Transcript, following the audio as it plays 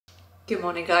Good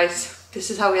morning, guys.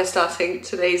 This is how we are starting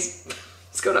today's...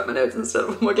 It's going up my nose instead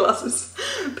of my glasses.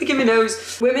 Picking my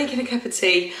nose. We're making a cup of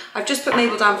tea. I've just put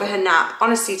Mabel down for her nap.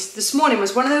 Honestly, this morning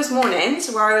was one of those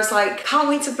mornings where I was like, can't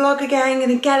wait to vlog again,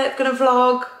 gonna get up, gonna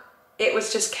vlog. It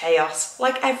was just chaos,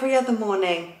 like every other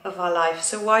morning of our life.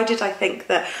 So why did I think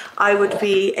that I would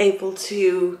be able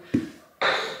to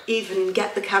even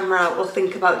get the camera out or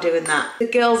think about doing that? The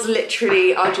girls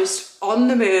literally are just on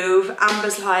the move.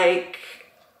 Amber's like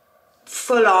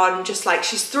full on, just like,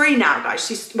 she's 3 now, guys.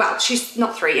 She's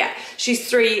not 3 yet. She's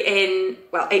 3 in,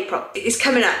 well, April. It's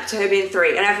coming up to her being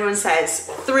 3, and everyone says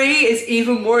 3 is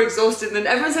even more exhausting than,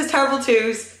 everyone says terrible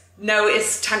 2s. No,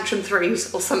 it's tantrum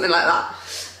 3s or something like that.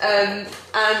 And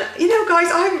you know, guys,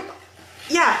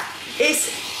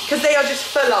 it's because they are just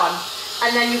full on.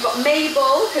 And then you've got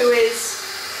Mabel, who is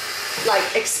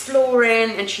like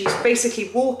exploring, and she's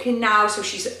basically walking now, so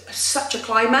she's such a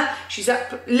climber. She's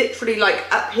up, literally like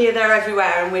up here, there,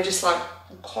 everywhere, and we're just like,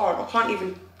 I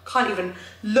can't even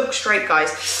look straight,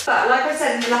 guys. But like I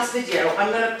said in the last video,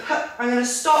 I'm gonna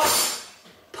stop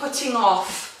putting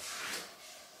off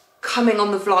coming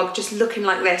on the vlog just looking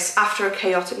like this after a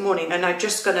chaotic morning, and I'm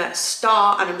just gonna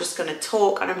start, and I'm just gonna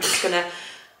talk, and I'm just gonna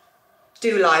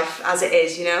do life as it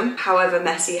is, you know, however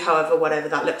messy, however whatever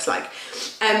that looks like.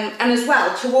 And as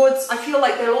well, I feel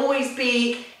like there'll always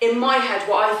be in my head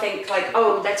what I think like,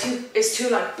 oh, it's too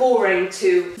like boring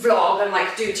to vlog and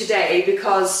like do today,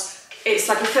 because it's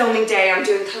like a filming day, I'm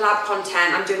doing collab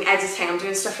content, I'm doing editing, I'm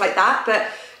doing stuff like that. But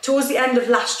towards the end of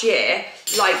last year,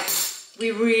 like, we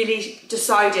really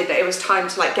decided that it was time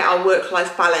to like get our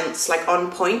work-life balance like on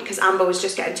point, because Amber was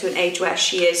just getting to an age where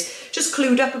she is just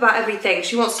clued up about everything.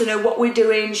 She wants to know what we're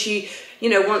doing. She, you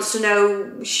know, wants to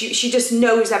know, she just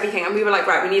knows everything. And we were like,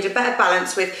 right, we need a better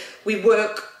balance with, we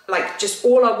work, like just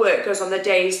all our work goes on the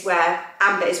days where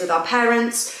Amber is with our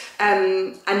parents.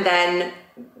 And then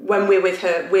when we're with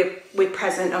her, we're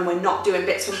present, and we're not doing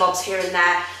bits and bobs here and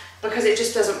there, because it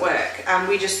just doesn't work. And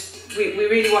we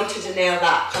really wanted to nail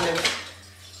that kind of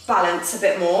balance a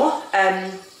bit more.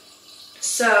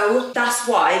 So that's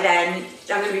why then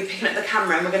I'm going to be picking up the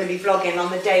camera, and we're going to be vlogging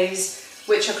on the days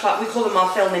which are, we call them our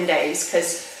filming days,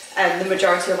 because the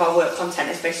majority of our work content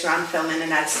is based around filming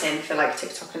and editing for like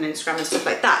TikTok and Instagram and stuff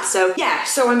like that. So yeah,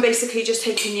 so I'm basically just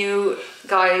taking you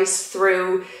guys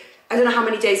through, I don't know how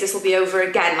many days this will be over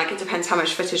again, like it depends how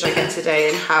much footage I get today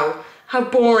and how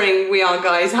boring we are,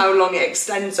 guys, how long it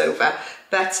extends over.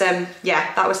 But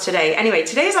yeah, that was today. Anyway,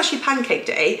 today is actually pancake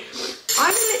day.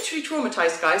 I'm literally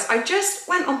traumatized, guys. I just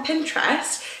went on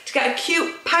Pinterest to get a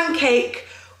cute pancake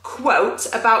quote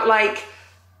about like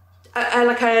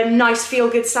a nice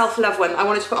feel-good self-love one I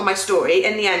wanted to put on my story.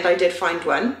 In the end, I did find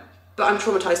one, but I'm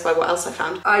traumatized by what else I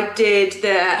found. I did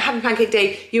the Happy Pancake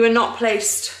Day. You are not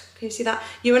placed, can you see that?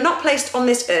 You are not placed on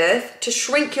this earth to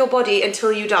shrink your body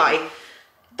until you die.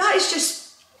 That is just,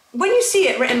 when you see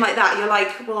it written like that, you're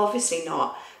like, well, obviously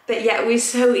not. But yet we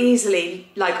so easily,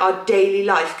 like our daily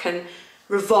life can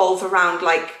revolve around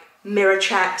like mirror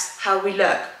checks, how we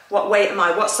look, what weight am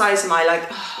I, what size am I, like,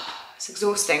 oh, it's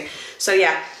exhausting. So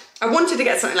yeah, I wanted to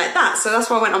get something like that. So that's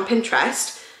why I went on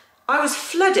Pinterest. I was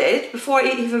flooded before I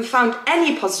even found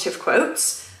any positive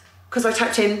quotes, because I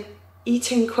typed in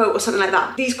eating quote or something like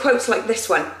that. These quotes like this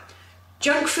one.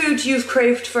 Junk food you've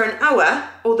craved for an hour,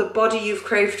 or the body you've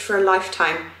craved for a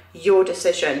lifetime, your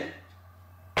decision.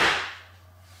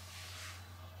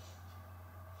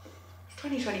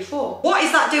 2024. What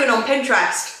is that doing on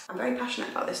Pinterest? I'm very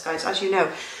passionate about this, guys, as you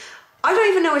know. I don't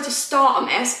even know where to start on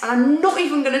this, and I'm not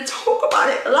even gonna talk about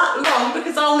it that long,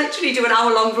 because I'll literally do an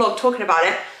hour-long vlog talking about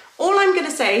it. All I'm gonna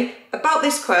say about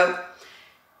this quote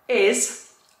is,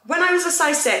 when I was a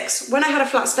size 6, when I had a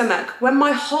flat stomach, when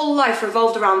my whole life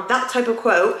revolved around that type of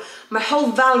quote, my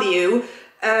whole value,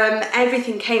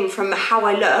 everything came from how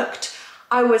I looked,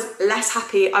 I was less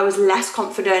happy, I was less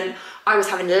confident, I was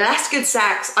having less good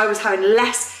sex, I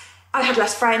had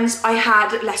less friends, I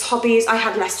had less hobbies, I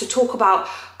had less to talk about,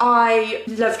 I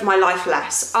loved my life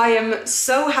less. I am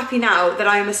so happy now that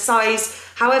I am a size,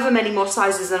 however many more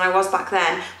sizes than I was back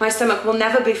then. My stomach will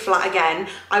never be flat again.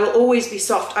 I will always be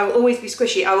soft, I will always be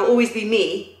squishy, I will always be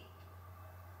me.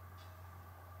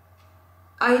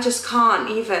 I just can't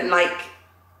even, like,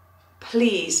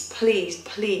 please, please,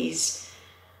 please.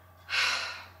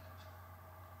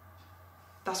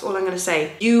 That's all I'm gonna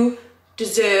say. You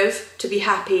deserve to be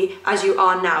happy as you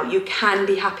are now. You can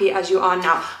be happy as you are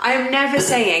now. I am never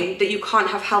saying that you can't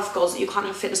have health goals, that you can't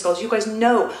have fitness goals. You guys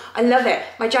know, I love it.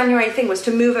 My January thing was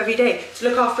to move every day, to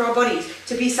look after our bodies,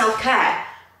 to be self-care.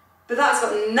 But that's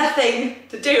got nothing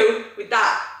to do with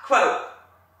that quote,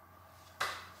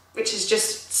 which is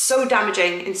just so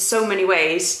damaging in so many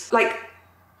ways. Like,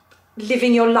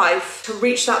 living your life to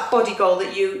reach that body goal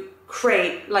that you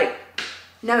create, like,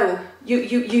 no,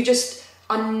 you just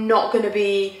are not going to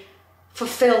be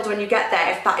fulfilled when you get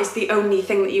there if that is the only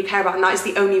thing that you care about and that is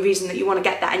the only reason that you want to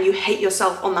get there, and you hate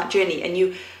yourself on that journey, and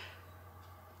you're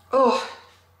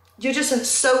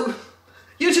just so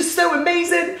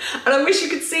amazing, and I wish you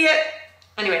could see it.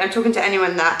 Anyway, I'm talking to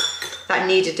anyone that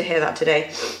needed to hear that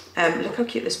today. Look how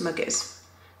cute this mug is.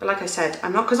 But like I said,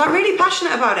 I'm not, because I'm really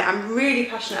passionate about it. I'm really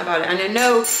passionate about it, and I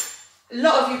know a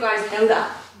lot of you guys know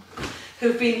that,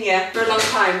 who've been here for a long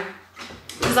time,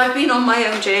 because I've been on my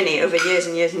own journey over years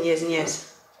and years and years and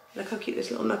years. Look how cute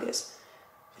this little mug is.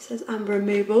 It says Amber and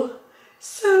Mabel.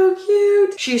 So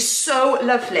cute. She's so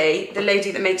lovely, the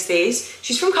lady that makes these.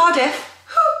 She's from Cardiff,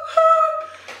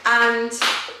 and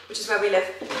which is where we live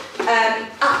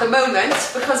at the moment,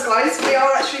 because guys, we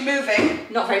are actually moving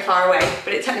not very far away,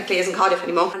 but it technically isn't Cardiff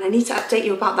anymore, and I need to update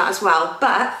you about that as well.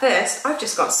 But first, I've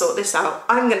just got to sort this out.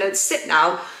 I'm gonna sit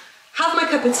now, have my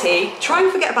cup of tea, try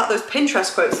and forget about those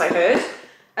Pinterest quotes I heard.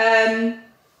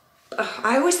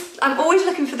 I'm always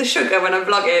looking for the sugar when I'm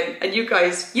vlogging, and you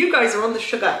guys are on the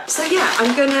sugar. So yeah,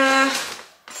 I'm gonna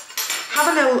have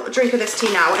a little drink of this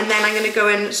tea now, and then I'm gonna go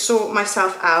and sort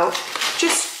myself out.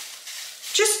 Just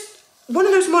one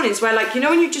of those mornings where, like, you know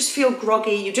when you just feel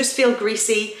groggy, you just feel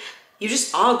greasy, you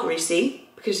just are greasy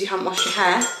because you haven't washed your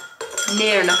hair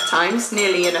nearly enough times.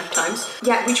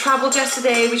 Yeah, we travelled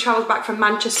yesterday, we travelled back from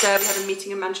Manchester, we had a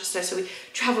meeting in Manchester, so we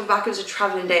travelled back, it was a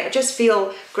travelling day. I just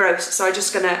feel gross, so I'm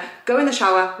just gonna go in the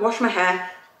shower, wash my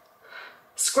hair,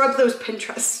 scrub those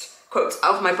Pinterest quotes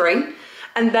out of my brain,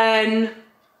 and then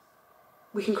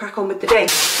we can crack on with the day.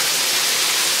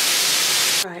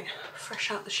 Right, fresh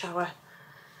out the shower,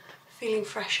 feeling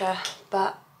fresher,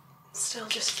 but still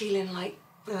just feeling like,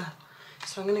 ugh.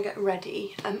 So I'm gonna get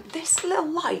ready. This little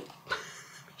light, let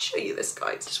me show you this,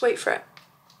 guys. Just wait for it.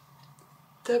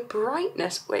 The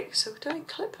brightness, wait, so don't I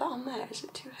clip that on there? Is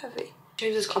it too heavy?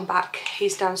 James has gone back,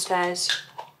 he's downstairs.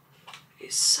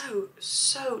 It's so,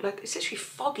 like, it's literally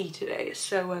foggy today. It's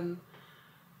so,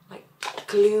 like,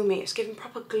 gloomy. It's given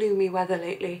proper gloomy weather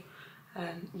lately.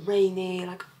 Rainy,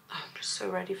 like, I'm just so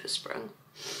ready for spring.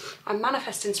 I'm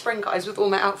manifesting spring, guys, with all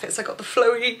my outfits. I got the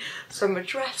flowy summer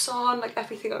dress on, like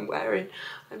everything I'm wearing.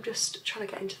 I'm just trying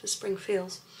to get into the spring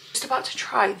feels. Just about to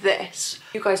try this.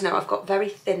 You guys know I've got very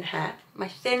thin hair. My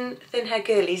thin hair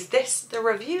girlies. The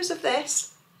reviews of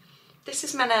this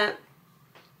is meant to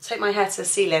take my hair to the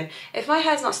ceiling. If my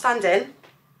hair's not standing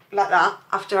like that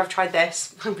after I've tried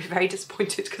this, I'll be very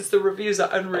disappointed because the reviews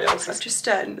are unreal. So I've just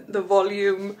done the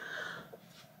volume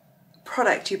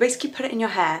product. You basically put it in your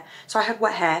hair. So I had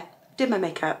wet hair, did my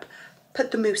makeup,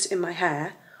 put the mousse in my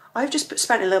hair. I've just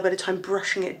spent a little bit of time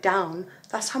brushing it down.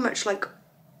 That's how much, like,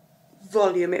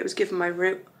 volume it was giving my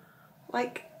root.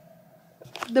 Like,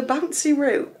 the bouncy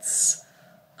roots.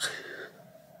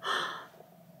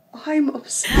 I'm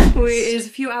obsessed. It is a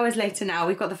few hours later now.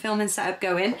 We've got the filming setup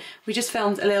going. We just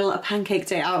filmed a pancake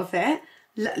day outfit.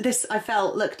 This, I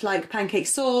felt, looked like pancake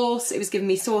sauce. It was giving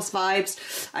me sauce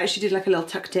vibes. I actually did like a little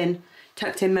tucked in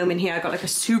moment here. I got like a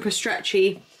super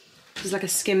stretchy, there's like a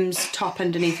Skims top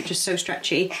underneath, which is so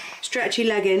stretchy. Stretchy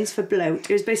leggings for bloat.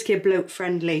 It was basically a bloat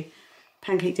friendly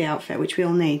pancake day outfit, which we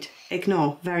all need.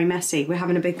 Ignore, very messy. We're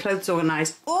having a big clothes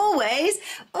organised. Always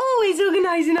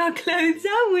organising our clothes,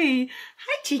 aren't we?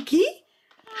 Hi, Cheeky.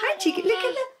 Hi, Cheeky. Look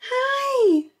at that.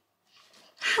 Hi.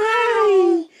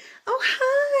 Hi. Oh,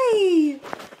 hi.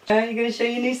 Are you going to show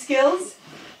your new skills?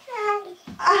 Hi.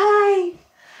 Hi.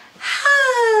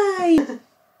 Hi.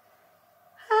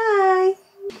 Hi.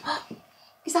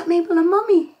 Is that Mabel and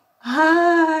Mummy?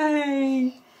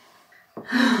 Hi.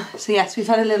 So yes, we've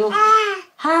had a little...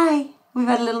 Hi. We've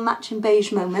had a little matching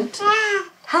beige moment.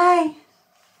 Hi.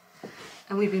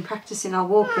 And we've been practicing our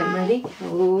walking. Ready?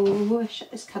 Oh,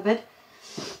 shut this cupboard.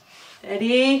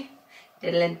 Ready?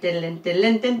 Diddlin, diddlin,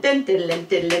 diddlin, diddlin, diddlin,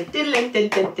 diddlin, diddlin,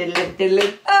 diddlin, diddlin,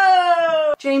 diddlin.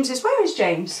 Oh! Where is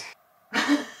James?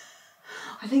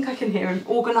 I think I can hear him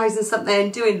organising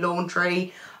something, doing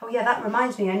laundry. Oh yeah, that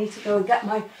reminds me, I need to go and get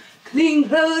my clean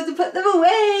clothes and put them away.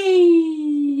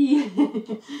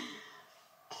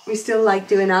 We still like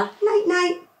doing our night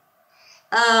night.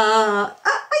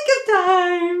 Wake up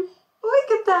time.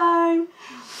 Wake up time.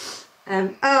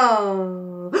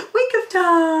 Oh, wake up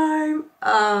time.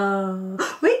 Oh,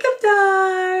 wake up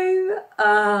time.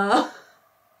 Oh,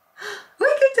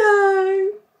 wake up time.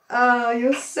 Oh,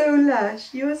 you're so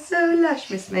lush. You're so lush,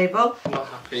 Miss Mabel. I'm not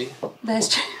happy. There's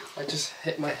James. I just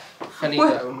hit my funny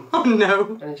bone. Oh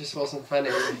no. And it just wasn't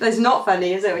funny. That's not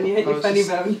funny, is it, when you hit your funny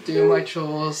bone? Doing my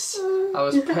chores. I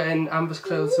was putting Amber's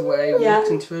clothes away, walked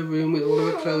into her room with all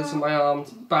of her clothes in my arms,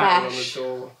 banging on the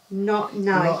door. Not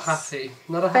nice. Not happy.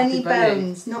 Not a happy Benny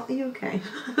Bones. Not you okay?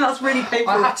 That's really painful.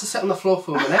 I had to sit on the floor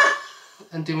for a minute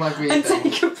and do my breathing. And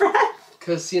take a breath.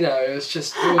 Because, you know, it was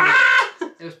just...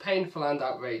 it was painful and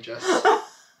outrageous.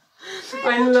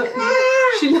 I love...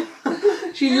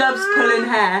 She loves pulling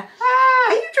hair.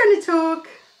 Are you trying to talk?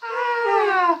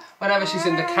 Whenever she's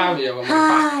in the carrier on my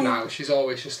back now, she's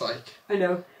always just like... I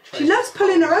know. She loves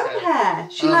pulling her own hair.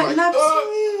 She like loves...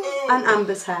 And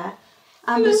Amber's hair.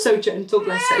 Amber's so gentle,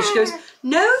 bless her. She goes,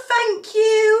 no thank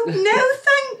you, no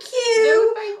thank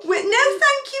you, no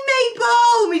thank you,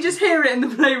 Mabel. We just hear it in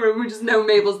the playroom, we just know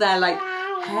Mabel's there like,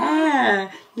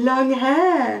 hair, long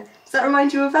hair. Does that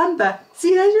remind you of Amber?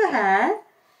 See, there's your hair.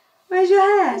 Where's your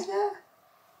hair?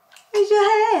 Where's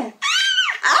your hair?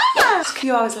 Ah! A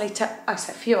few hours later, I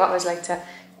said a few hours later,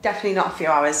 definitely not a few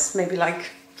hours, maybe like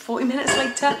 40 minutes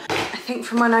later. I think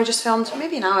from when I just filmed,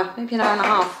 maybe an hour and a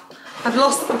half. I've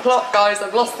lost the plot, guys.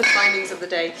 I've lost the timings of the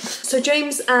day. So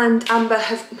James and Amber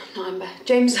have... Not Amber.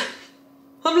 James...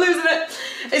 I'm losing it.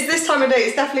 It's this time of day.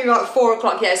 It's definitely about 4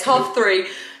 o'clock. Yeah, it's 3:30.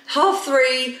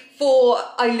 3:30, 4,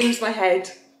 I lose my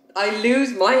head. I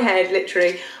lose my head,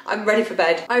 literally. I'm ready for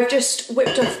bed. I've just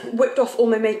whipped off all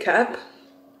my makeup.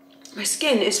 My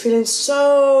skin is feeling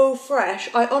so fresh.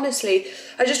 I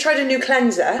just tried a new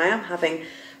cleanser. I am having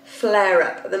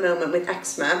flare-up at the moment with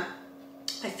eczema.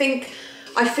 I think...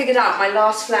 I figured out my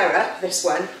last flare-up, this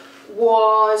one,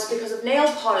 was because of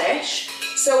nail polish.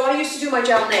 So I used to do my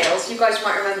gel nails, you guys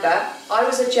might remember. I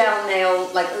was a gel nail,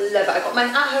 like, lover. I got my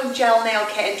at-home gel nail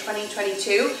kit in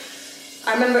 2022.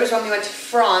 I remember it was when we went to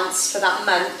France for that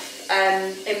month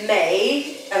in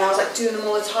May, and I was like doing them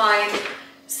all the time.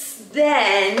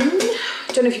 Then,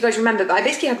 I don't know if you guys remember, but I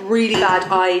basically had really bad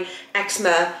eye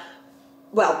eczema.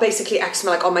 Well, basically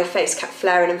eczema like on my face kept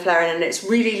flaring and flaring, and it's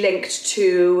really linked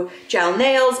to gel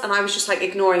nails, and I was just like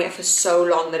ignoring it for so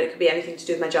long that it could be anything to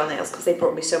do with my gel nails because they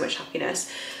brought me so much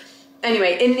happiness.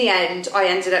 Anyway, in the end, I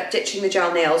ended up ditching the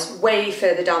gel nails way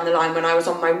further down the line when I was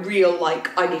on my real, like,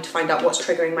 I need to find out what's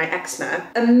triggering my eczema.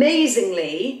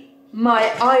 Amazingly,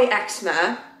 my eye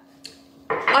eczema,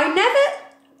 I never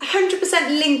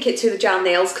 100% link it to the gel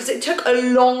nails because it took a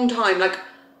long time. Like,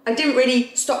 I didn't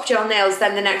really stop gel nails,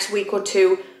 then the next week or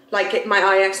two, like my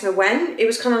eye eczema went. It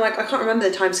was kind of like, I can't remember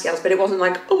the timescales, but it wasn't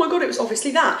like, oh my God, it was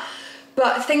obviously that.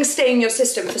 But things stay in your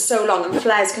system for so long, and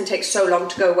flares can take so long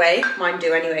to go away. Mine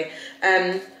do anyway.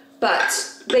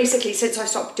 But basically, since I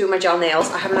stopped doing my gel nails,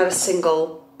 I haven't had a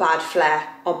single bad flare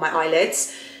on my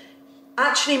eyelids.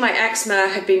 Actually, my eczema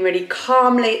had been really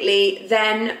calm lately.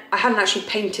 Then I hadn't actually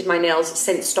painted my nails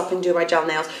since stopping doing my gel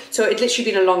nails. So it'd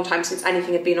literally been a long time since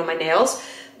anything had been on my nails.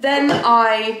 Then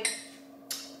I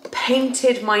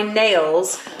painted my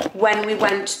nails when we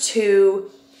went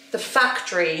to the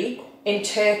factory in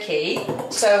Turkey.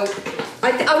 So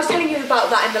I was telling you about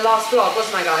that in the last vlog,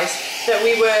 wasn't I, guys? That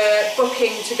we were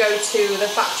booking to go to the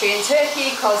factory in Turkey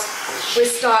because we're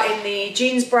starting the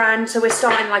jeans brand. So we're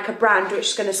starting like a brand which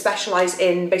is going to specialise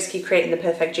in basically creating the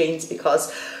perfect jeans,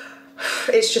 because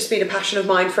it's just been a passion of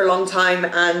mine for a long time,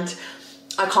 and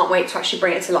I can't wait to actually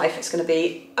bring it to life. It's going to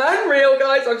be unreal,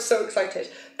 guys. I'm so excited.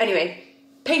 Anyway,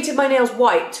 painted my nails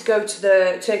white to go to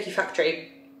the Turkey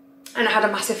factory, and I had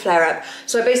a massive flare up.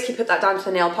 So I basically put that down to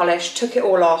the nail polish, took it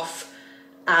all off,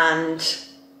 and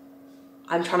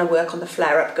I'm trying to work on the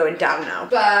flare up going down now.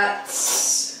 But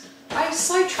I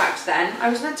sidetracked then. I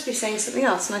was meant to be saying something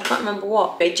else and I can't remember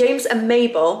what. James and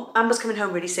Mabel, Amber's coming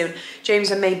home really soon.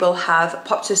 James and Mabel have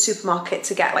popped to the supermarket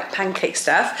to get like pancake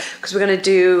stuff, because we're gonna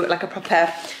do like a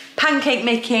proper pancake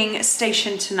making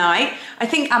station tonight. I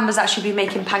think Amber's actually been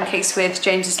making pancakes with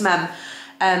James's mum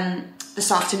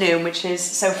this afternoon, which is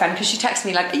so fun, because she texted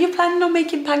me like, are you planning on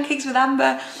making pancakes with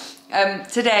Amber?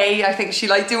 Today, I think she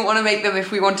like didn't want to make them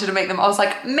if we wanted to make them. I was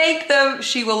like, make them,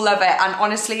 she will love it. And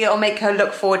honestly, it'll make her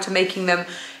look forward to making them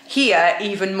here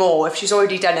even more. If she's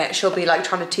already done it, she'll be like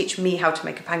trying to teach me how to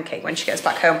make a pancake when she gets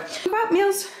back home. Go out,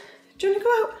 Meals. Do you want to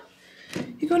go out?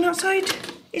 You going outside?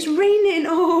 It's raining.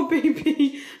 Oh,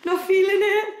 baby. Not feeling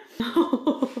it?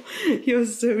 Oh, you're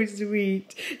so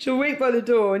sweet. She'll wait by the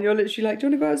door and you're literally like, do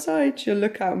you want to go outside? She'll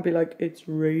look out and be like, it's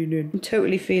raining. I'm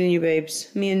totally feeling you, babes.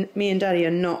 Me and Daddy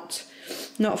are not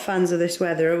fans of this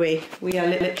weather, are we? We are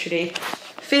literally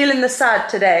feeling the sad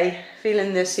today,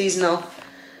 feeling the seasonal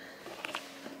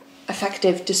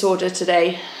affective disorder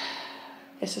today.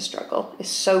 It's a struggle. It's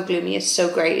so gloomy, it's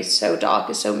so grey, it's so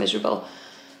dark, it's so miserable.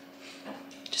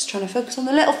 Just trying to focus on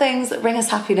the little things that bring us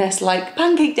happiness, like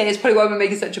pancake day is probably why we're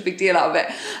making such a big deal out of it,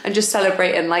 and just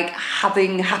celebrating like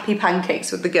having happy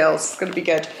pancakes with the girls. It's gonna be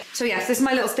good. So yes, this is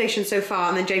my little station so far,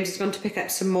 and then James has gone to pick up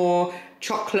some more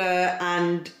chocolate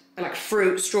and like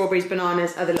fruit, strawberries,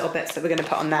 bananas, other little bits that we're gonna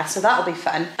put on there, so that'll be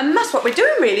fun. And that's what we're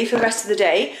doing really for the rest of the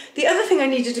day. The other thing I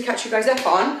needed to catch you guys up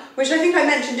on, which I think I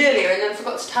mentioned earlier and then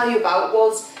forgot to tell you about,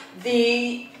 was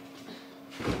the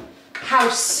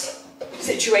house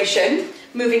situation.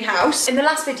 Moving house. In the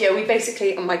last video, we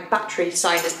basically, my battery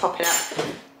sign is popping up.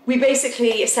 We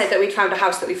basically said that we'd found a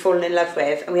house that we'd fallen in love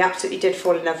with, and we absolutely did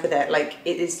fall in love with it. Like,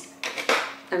 it is,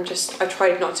 I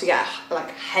tried not to get like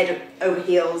head over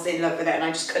heels in love with it, and I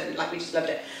just couldn't, like, we just loved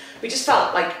it. We just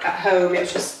felt like at home, it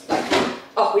was just like,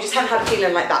 oh, we just haven't had a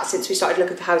feeling like that since we started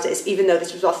looking for houses, even though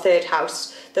this was our third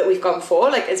house that we've gone for,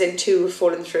 like as in 2 have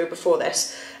fallen through before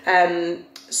this.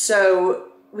 So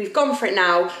we've gone for it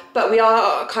now, but we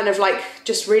are kind of like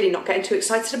just really not getting too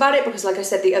excited about it because, like I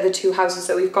said, the other 2 houses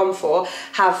that we've gone for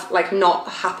have like not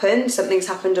happened. Something's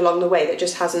happened along the way that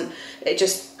just hasn't, it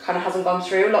just kind of hasn't gone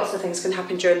through. Lots of things can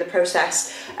happen during the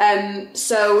process.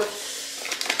 So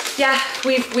yeah,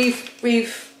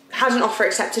 we've had an offer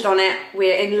accepted on it.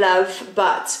 We're in love,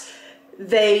 but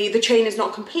the chain is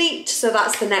not complete, so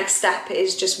that's the next step,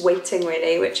 is just waiting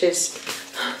really, which is,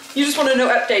 you just want to know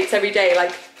updates every day,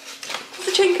 like, is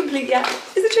the chain complete yet?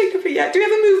 Is the chain complete yet? Do we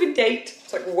have a moving date?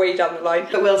 It's like way down the line,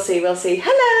 but we'll see, we'll see.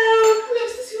 Hello! Hello,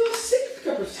 is this your 6th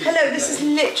cup of tea? Hello, this is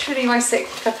literally my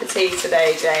 6th cup of tea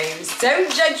today, James.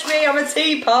 Don't judge me, I'm a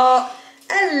teapot.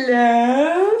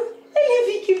 Hello! Hello,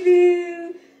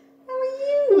 Peekaboo. How are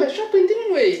you? We went shopping,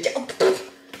 didn't we?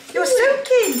 You're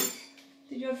soaking.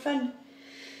 Did you have fun?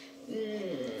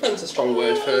 Fun's a strong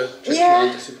word for tripping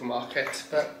around the supermarket,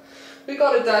 but we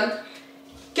got it done.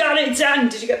 Got it done!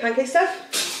 Did you get pancake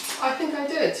stuff? I think I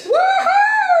did.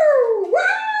 Woohoo! Woo!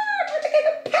 We're to get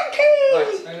a pancake!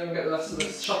 Right, I'm going to get the rest of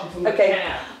this shopping from the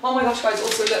Okay. Oh my gosh, guys,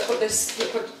 also look what this,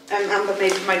 look what Amber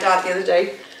made for my dad the other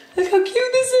day. Look how cute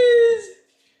this is!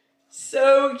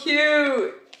 So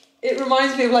cute! It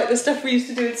reminds me of like the stuff we used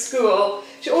to do at school.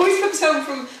 She always comes home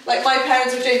from like my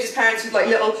parents or James's parents with like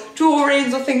little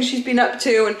drawings or things she's been up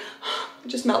to, and it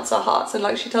just melts our hearts, and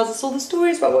like she tells us all the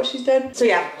stories about what she's done. So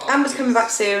yeah, Amber's coming back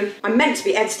soon. I'm meant to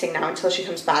be editing now until she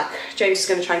comes back. James is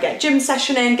going to try and get a gym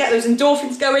session in, get those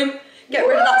endorphins going, get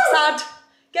rid of that sad.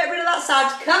 Get rid of that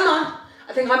sad. Come on.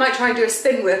 I think I might try and do a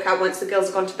spin workout once the girls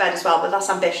have gone to bed as well, but that's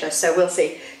ambitious, so we'll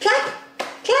see. Clap,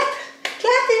 clap,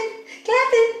 clapping,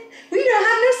 clapping. We don't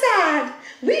have no sad.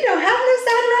 We don't have no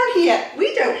sad around here.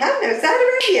 We don't have no sad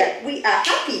around here. We are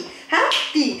happy,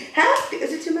 happy, happy.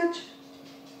 Is it too much?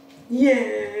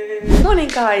 Yeah. Morning,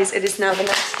 guys. It is now the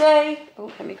next day.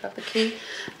 Oh, let me grab the key.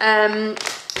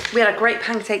 We had a great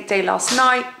pancake day last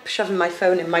night, shoving my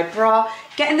phone in my bra,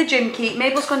 getting the gym key.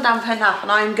 Mabel's gone down for her nap,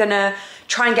 and I'm gonna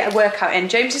try and get a workout in.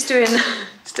 James is doing,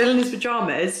 still in his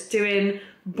pajamas, doing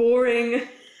boring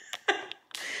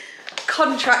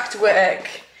contract work.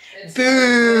 It's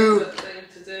Boo! a thing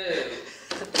to do.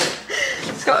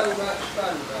 It's got So much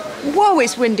fun, guys. Whoa,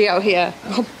 it's windy out here.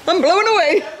 I'm blown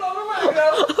away. I'm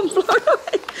blown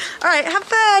away. All right, have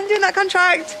fun doing that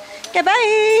contract. Yeah,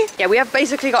 bye. Yeah, we have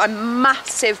basically got a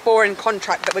massive boring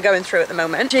contract that we're going through at the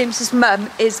moment. James's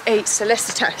mum is a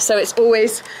solicitor, so it's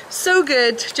always so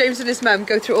good. James and his mum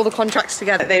go through all the contracts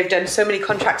together. They've done so many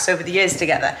contracts over the years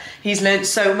together. He's learned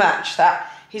so much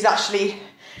that he's actually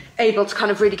able to kind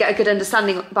of really get a good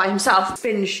understanding by himself.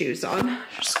 Spin shoes on,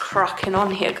 just cracking on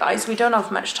here, guys. We don't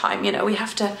have much time, you know, we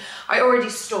have to, I already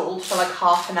stalled for like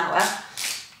half an hour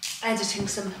editing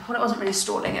some, well, it wasn't really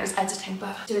stalling, it was editing,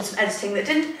 but doing some editing that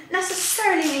didn't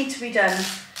necessarily need to be done.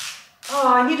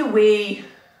 Oh, I need a wee.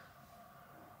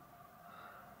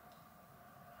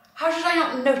 How did I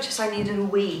not notice I needed a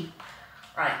wee?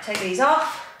 Right, take these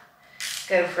off,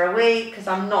 go for a wee, because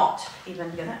I'm not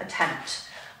even gonna attempt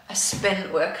a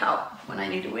spin workout when I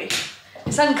need a wee.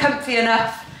 It's uncomfy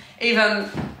enough, even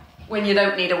when you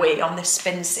don't need a wee on this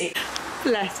spin seat.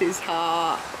 Bless his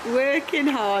heart, working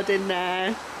hard in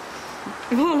there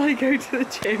while I go to the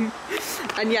gym.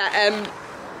 And yeah,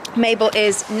 Mabel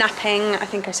is napping, I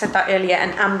think I said that earlier,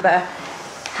 and Amber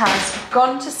has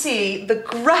gone to see the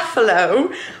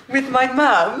Gruffalo with my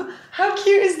mum. How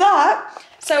cute is that?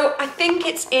 So I think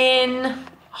it's in,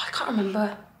 oh, I can't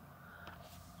remember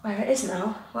where it is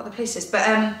now, what the place is,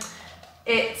 but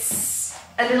it's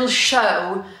a little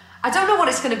show. I don't know what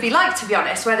it's going to be like, to be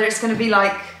honest, whether it's going to be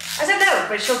like, I don't know,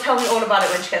 but she'll tell me all about it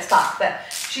when she gets back, but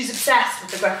she's obsessed with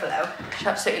the Gruffalo. She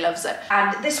absolutely loves it.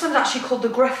 And this one's actually called the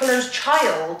Gruffalo's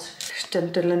Child.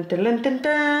 Dun, dun, dun, dun, dun,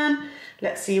 dun.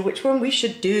 Let's see which one we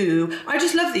should do. I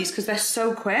just love these because they're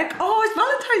so quick. Oh, it's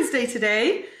Valentine's Day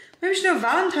today. Maybe we should do a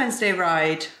Valentine's Day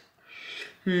ride.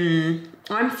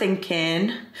 I'm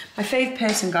thinking, my favourite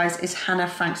person, guys, is Hannah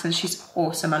Frankson. She's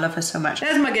awesome. I love her so much.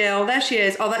 There's my girl. There she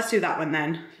is. Oh, let's do that one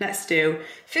then. Let's do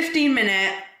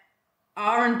 15-minute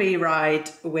R&B ride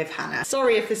with Hannah.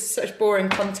 Sorry if this is such boring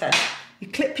content. You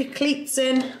clip your cleats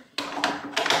in.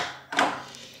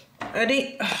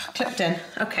 Ready? Clipped in.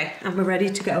 Okay, and we're ready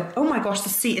to go. Oh my gosh, the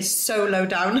seat is so low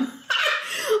down.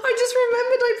 I just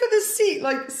remembered I put the seat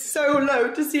like so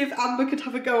low to see if Amber could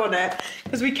have a go on it,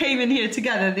 because we came in here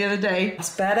together the other day.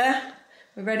 That's better.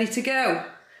 We're ready to go.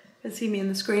 You can see me on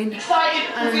the screen. Excited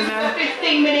because this is a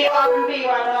 15-minute R&B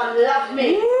ride and I love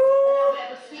me.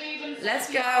 Let's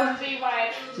go.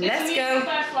 Let's go.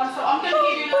 First one, so I'm going to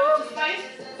give you a little space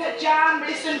to jam,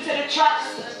 listen to the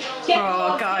tracks.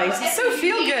 Oh, guys, it's so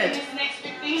feel good.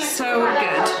 So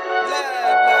good.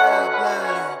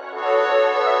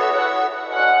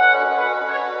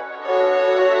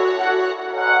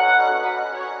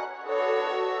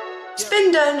 It's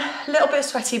been done, a little bit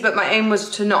sweaty, but my aim was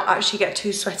to not actually get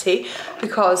too sweaty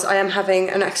because I am having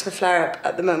an eczema flare-up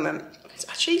at the moment. It's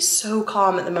actually so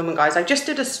calm at the moment, guys. I just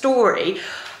did a story.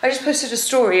 I just posted a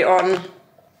story on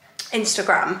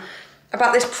Instagram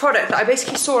about this product that I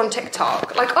basically saw on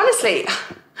TikTok. Like, honestly,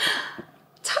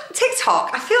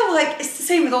 TikTok, I feel like it's the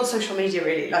same with all social media,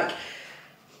 really. Like,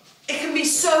 it can be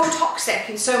so toxic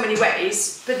in so many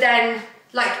ways, but then,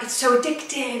 like, it's so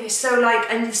addictive, it's so, like,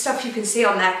 and the stuff you can see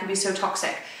on there can be so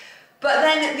toxic. But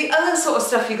then the other sort of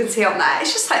stuff you can see on there,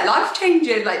 it's just, like,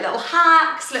 life-changing, like, little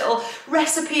hacks, little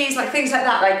recipes, like, things like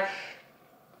that. Like,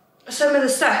 some of the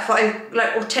stuff that I,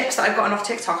 like, or tips that I've gotten off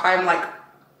TikTok, I'm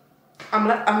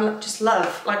just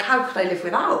love. Like, how could I live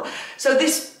without? So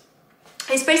this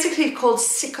is basically called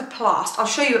Cicaplast. I'll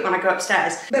show you it when I go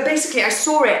upstairs. But basically, I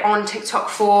saw it on TikTok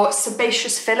for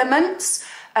sebaceous filaments.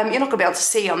 You're not gonna be able to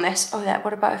see on this. Oh yeah,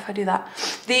 what about if I do that?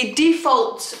 The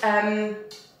default,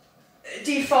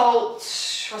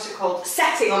 what's it called?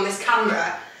 Setting on this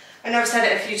camera. I know I've said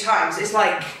it a few times. It's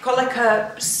like, got like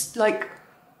a, like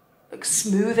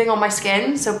smoothing on my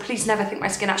skin. So please never think my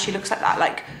skin actually looks like that.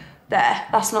 Like, there,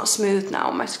 that's not smooth now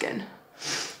on my skin.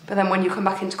 But then when you come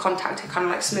back into contact, it kind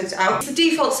of like smooths it out. It's the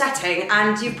default setting,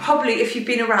 and you've probably, if you've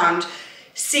been around,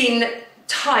 seen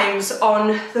times on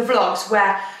the vlogs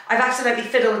where I've accidentally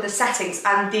fiddled with the settings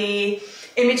and the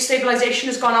image stabilization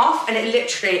has gone off, and it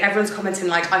literally, everyone's commenting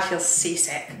like, I feel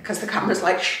seasick, because the camera's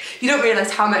like, you don't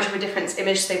realize how much of a difference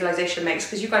image stabilization makes,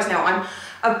 because you guys know I'm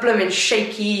a blooming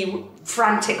shaky,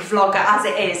 frantic vlogger as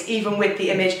it is, even with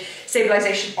the image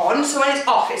stabilization on. So when it's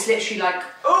off, it's literally like,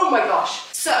 oh my gosh.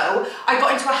 So I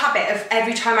got into a habit of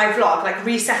every time I vlog, like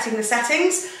resetting the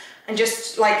settings and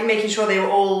just like making sure they were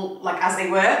all like as they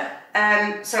were.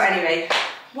 So anyway,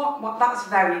 that's a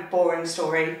very boring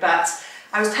story, but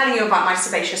I was telling you about my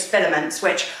sebaceous filaments,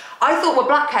 which I thought were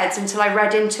blackheads until I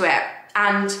read into it.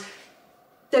 And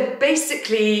they're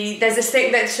basically, there's this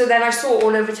thing that, so then I saw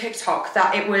all over TikTok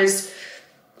that it was,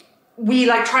 we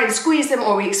like try and squeeze them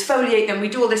or we exfoliate them, we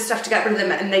do all this stuff to get rid of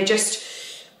them, and they just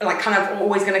like kind of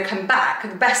always gonna come back.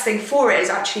 The best thing for it is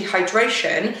actually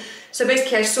hydration. So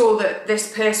basically I saw that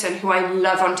this person who I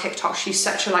love on TikTok, she's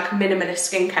such a like minimalist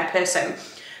skincare person.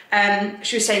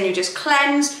 She was saying you just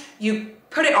cleanse, you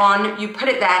put it on, you put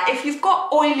it there. If you've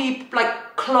got oily,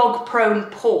 like clog prone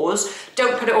pores,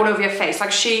 don't put it all over your face.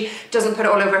 Like she doesn't put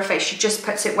it all over her face, she just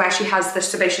puts it where she has the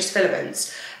sebaceous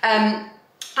filaments.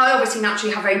 I obviously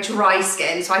naturally have very dry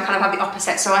skin, so I kind of have the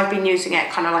opposite, so I've been using it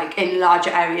kind of like in larger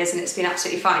areas and it's been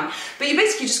absolutely fine. But you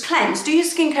basically just cleanse, do your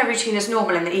skincare routine as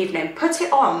normal in the evening, put it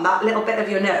on that little bit of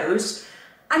your nose,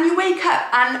 and you wake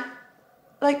up and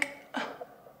like,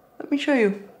 let me show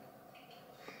you.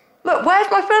 Look, where's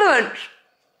my filaments?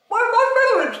 Where's my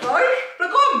filaments, guys?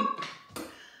 They're gone.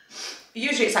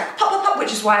 Usually it's like pop, pop, pop,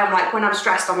 which is why I'm like, when I'm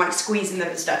stressed, I'm like squeezing them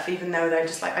and stuff, even though they're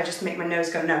just like, I just make my nose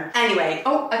go numb. Anyway,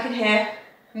 oh, I can hear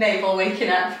Mabel waking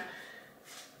up.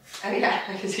 Oh yeah,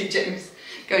 I can see James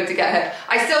going to get her.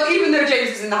 I still, even though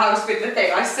James is in the house with the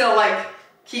thing, I still like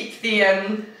keep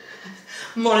the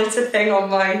monitor thing on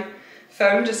my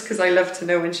phone just because I love to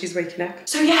know when she's waking up.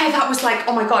 So yeah, that was like,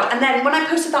 oh my God. And then when I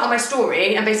posted that on my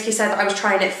story and basically said that I was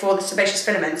trying it for the sebaceous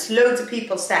filaments, loads of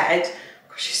people said,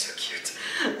 oh, she's so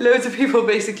cute. Loads of people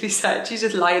basically said, she's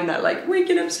just lying there like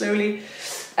waking up slowly.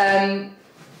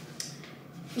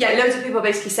 Yeah, loads of people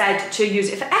basically said to use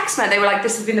it for eczema. They were like,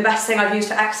 this has been the best thing I've used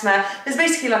for eczema. It's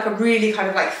basically like a really kind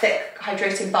of like thick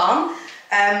hydrating balm.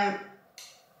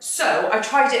 So I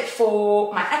tried it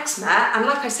for my eczema, and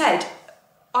like I said,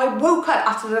 I woke up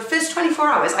after the first 24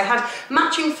 hours, I had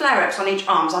matching flare-ups on each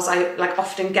arm, as I like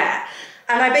often get.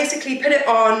 And I basically put it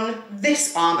on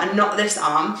this arm and not this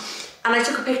arm. And I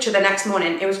took a picture the next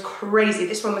morning. It was crazy.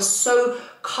 This one was so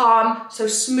calm, so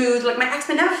smooth. Like my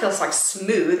eczema never feels like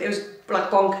smooth. It was like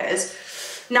bonkers.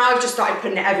 Now I've just started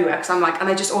putting it everywhere because I'm like, and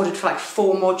I just ordered for like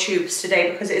 4 more tubes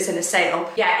today because it is in a sale.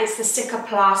 Yeah, it's the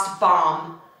Cicaplast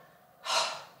Balm.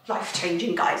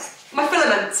 Life-changing, guys. My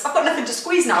filaments, I've got nothing to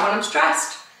squeeze now when I'm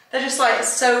stressed. They're just like,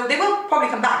 so they will probably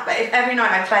come back, but if every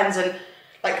night I cleanse and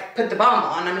like put the balm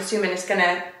on, I'm assuming it's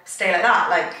gonna stay like that.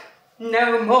 Like,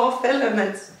 no more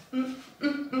filaments. Yeah,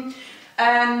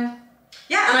 and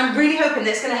I'm really hoping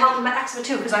that it's gonna help with my eczema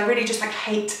too, because I really just like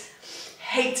hate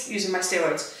using my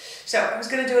steroids. So I was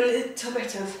gonna do a little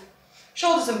bit of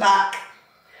shoulders and back,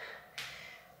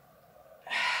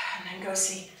 and then go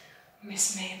see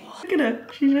Miss Mabel. Look at her,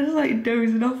 she's just like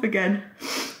dozing off again.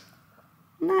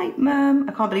 Night, Mum.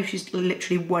 I can't believe she's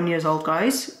literally 1 year old,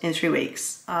 guys, in 3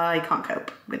 weeks. I can't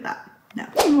cope with that, no.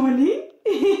 Good morning.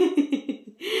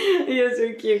 You're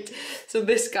so cute. So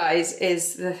this, guys,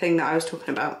 is the thing that I was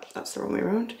talking about. That's the wrong way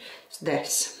around. It's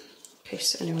this, in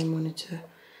case anyone wanted to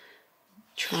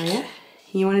try it.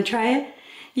 You want to try it?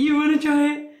 You want to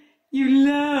try it? You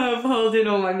love holding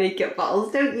all my makeup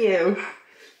bottles, don't you?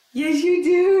 Yes, you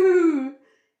do.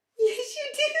 Yes, you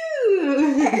do.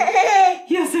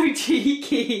 You're so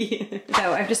cheeky.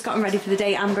 So I've just gotten ready for the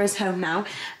day. Amber is home now.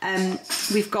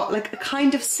 We've got like a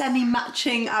kind of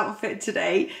semi-matching outfit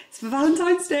today. It's for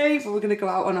Valentine's Day, but we're going to go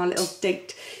out on our little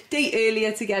date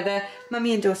earlier together,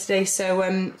 Mummy and daughter day. So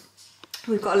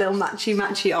we've got a little matchy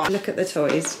on. Look at the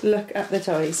toys. Look at the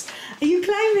toys. Are you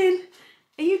climbing?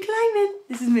 Are you climbing?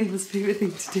 This is Mabel's favourite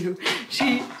thing to do.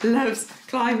 She loves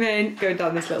climbing, going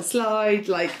down this little slide.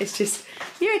 Like, it's just,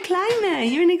 you're a climber,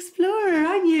 you're an explorer,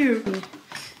 aren't you?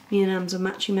 Me and Ams are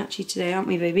matchy today, aren't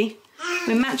we, baby?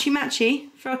 We're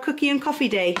matchy for our cookie and coffee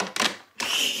day.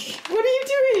 What are you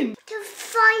doing? To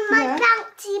find my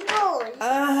bouncy ball.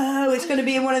 Oh, it's going to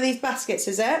be in one of these baskets,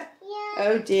 is it? Yeah.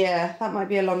 Oh dear, that might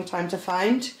be a long time to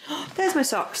find. There's my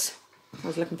socks. I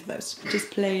was looking for those.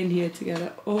 Just playing here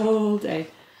together all day.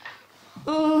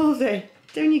 All day.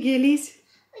 Don't you, girlies?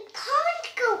 We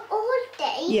can't go all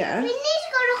day. Yeah. We need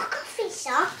to go to a coffee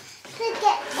shop to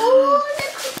get all the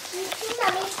cookies for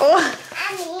Mummy,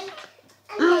 Annie,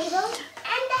 and Mabel,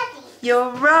 and Daddy.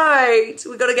 You're right.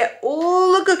 We've got to get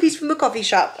all the cookies from the coffee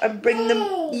shop and bring them. I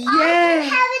can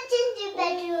have a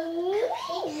gingerbread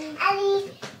cookie,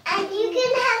 Annie, and you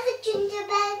can have a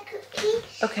gingerbread cookie.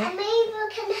 Okay. And Mabel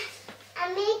can have.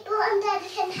 And Mabel and Daddy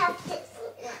can have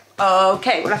different ones.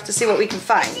 Okay, we'll have to see what we can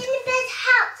find. A gingerbread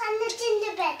house and a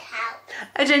gingerbread house.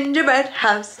 A gingerbread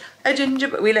house, a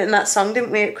gingerbread. We learned that song, didn't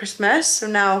we, at Christmas? So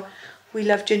now we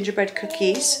love gingerbread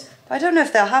cookies. But I don't know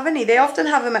if they'll have any. They often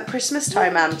have them at Christmas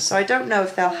time, Am. So I don't know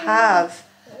if they'll have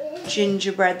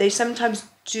gingerbread. They sometimes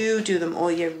do them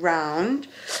all year round.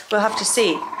 We'll have to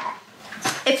see.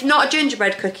 If not a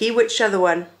gingerbread cookie, which other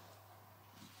one?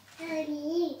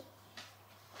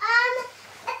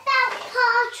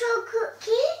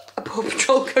 A Paw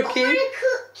Patrol cookie? All the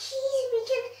cookies, we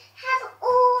can have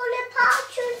all the Paw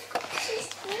Patrol cookies.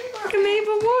 Look at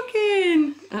Mabel walking.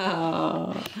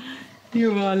 Oh,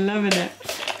 you are loving it.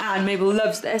 And Mabel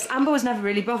loves this. Amber was never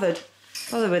really bothered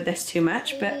with this too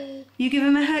much, but you give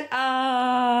him a hug.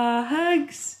 Ah,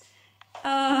 hugs.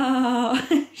 Oh,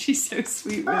 she's so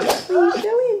sweet with it. Where are you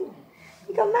going?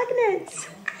 You got magnets.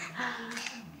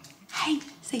 Hey,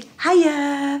 say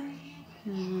hiya.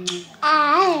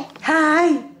 Hi.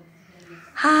 Hi.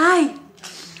 Hi.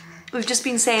 We've just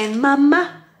been saying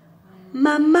mama,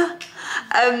 mama.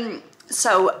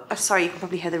 Sorry, you can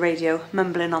probably hear the radio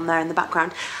mumbling on there in the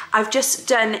background. I've just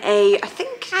done I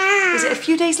think, is it a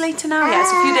few days later now? Yeah,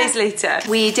 it's a few days later.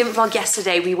 We didn't vlog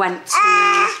yesterday. We went to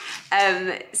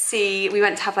we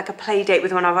went to have like a play date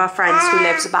with one of our friends who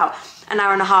lives about an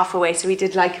hour and a half away. So we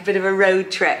did like a bit of a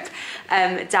road trip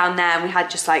down there, and we had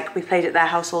just like, we played at their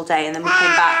house all day and then we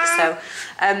came back. So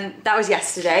that was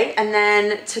yesterday. And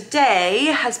then today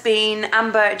has been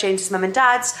Amber at James's mum and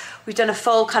dad's. We've done a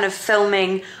full kind of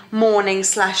filming morning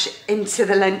 / into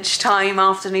the lunchtime,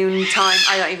 afternoon time.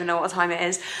 I don't even know what time it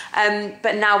is.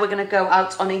 But now we're gonna go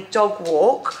out on a dog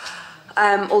walk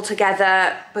all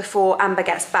together before Amber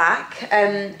gets back,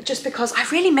 just because I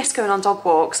really miss going on dog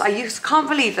walks. Can't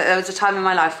believe that there was a time in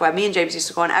my life where me and James used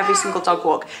to go on every single dog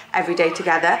walk every day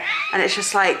together, and it's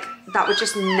just like, that would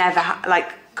just never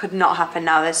could not happen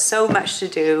now. There's so much to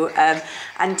do, and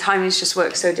timings just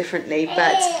work so differently,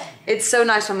 but it's so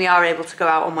nice when we are able to go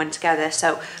out on one together.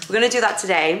 So we're gonna do that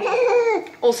today.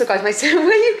 Also, guys, where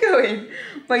are you going?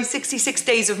 My 66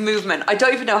 days of movement. I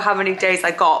don't even know how many days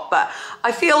I got, but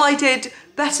I feel I did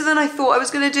better than I thought I was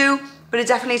gonna do. but it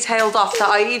definitely tailed off. That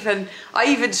I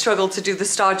even struggled to do the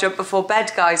star jump before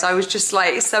bed, guys. I was just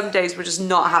like, some days were just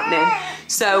not happening.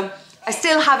 So I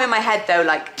still have in my head though,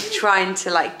 like trying to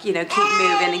like, you know, keep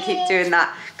moving and keep doing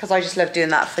that, because I just love doing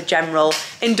that for general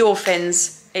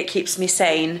endorphins. It keeps me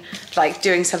sane, like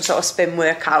doing some sort of spin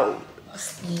workout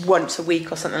once a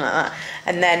week or something like that.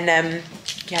 And then,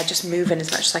 yeah, just moving as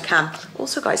much as I can.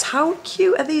 Also, guys, how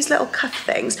cute are these little cuff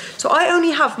things? So I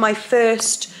only have my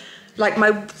first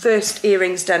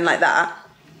earrings done like that.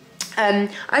 I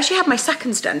actually had my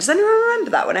seconds done. Does anyone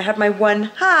remember that when I had my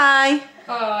one? Hi.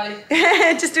 Hi.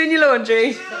 Just doing your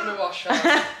laundry. Putting the wash on.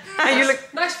 And you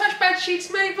look nice fresh bed sheets,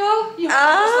 Mabel. You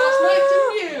had yours last night,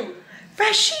 didn't you?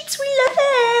 fresh sheets, we love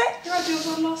it. You had yours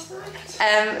on last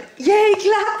night. Yay,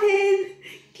 clapping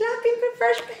for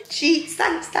fresh bed sheets.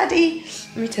 Thanks, Daddy.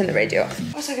 Let me turn the radio off.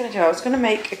 What was I gonna do? I was gonna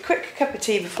make a quick cup of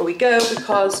tea before we go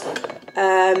because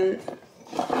I'm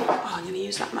gonna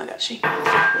use that mug actually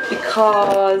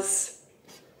because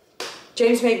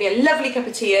James made me a lovely cup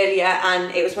of tea earlier,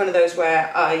 and it was one of those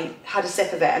where I had a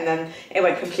sip of it and then it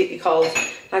went completely cold.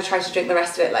 And I tried to drink the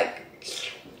rest of it like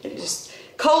it just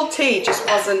cold tea just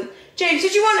wasn't. James,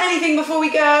 did you want anything before we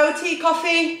go? Tea,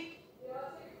 coffee?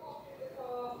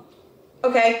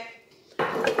 Okay.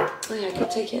 Oh yeah, I could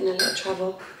take it in a little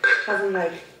travel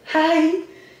mode. Hi.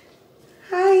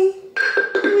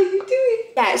 What are you doing?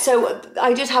 Yeah, so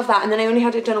I did have that, and then I only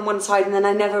had it done on one side, and then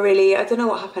I never really, I don't know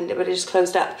what happened, but it just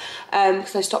closed up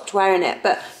because I stopped wearing it.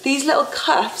 But these little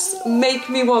cuffs make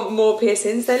me want more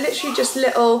piercings. They're literally just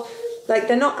little, like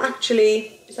they're not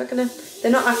actually,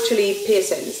 they're not actually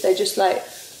piercings. They're just like,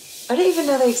 I didn't even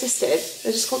know they existed.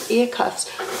 They're just called ear cuffs.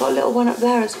 I've got a little one up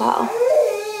there as well.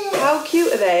 How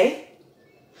cute are they?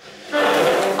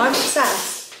 I'm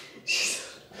obsessed.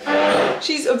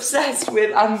 She's obsessed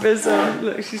with Amber's,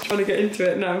 look, she's trying to get into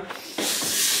it now.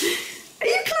 Are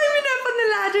you climbing up on the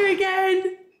ladder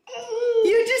again?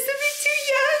 You're just a bit too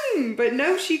young. But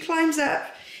no, she climbs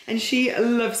up and she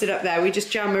loves it up there. We just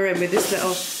jam her in with this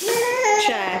little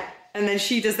chair. And then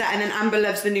she does that, and then Amber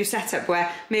loves the new setup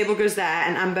where Mabel goes there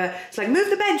and Amber's like, move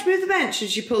the bench, and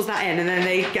she pulls that in, and then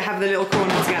they have the little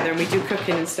corner together and we do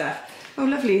cooking and stuff. Oh,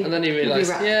 lovely. And then you realise,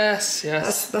 yes.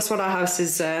 That's what our house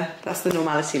is, that's the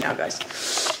normality now, guys.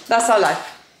 That's our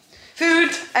life.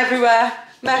 Food everywhere,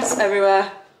 mess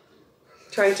everywhere,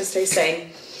 trying to stay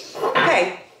sane.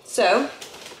 Okay, so,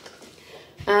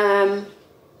 I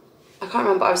can't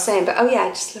remember what I was saying, but oh yeah, I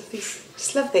just love these.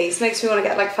 Just love these. Makes me want to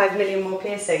get like 5 million more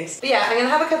piercings. But yeah, I'm going to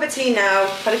have a cup of tea now.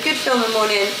 Had a good film in the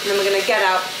morning, and then we're going to get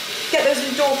out, get those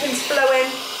endorphins flowing,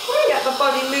 get the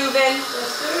body moving,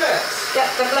 let's do it. Get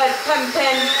the blood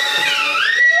pumping.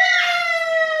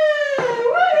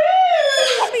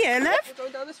 Come here, love.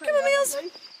 Come on, Meals.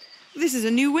 This is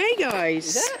a new way, guys.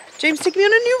 Is it? James taking me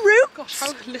on a new route. Gosh, how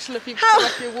little have you been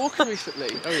like you're walking recently?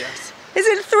 Oh yes. Is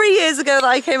it 3 years ago that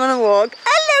I came on a walk?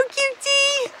 Hello,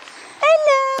 cutie.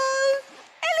 Hello.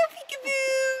 Hello,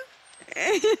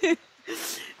 peekaboo.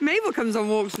 Mabel comes on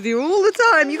walks with you all the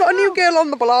time. You got a new girl on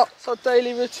the block. It's our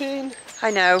daily routine.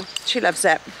 I know. She loves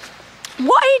it.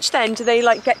 What age then do they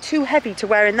like get too heavy to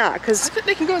wear in that? Because I think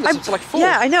they can go in this up to like 4.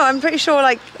 Yeah, I know. I'm pretty sure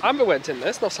like Amber went in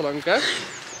this not so long ago.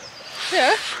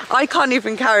 Yeah. I can't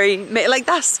even carry, like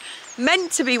that's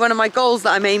meant to be one of my goals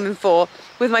that I'm aiming for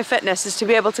with my fitness, is to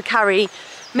be able to carry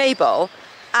Mabel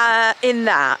in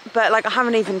that, but like I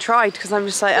haven't even tried because I'm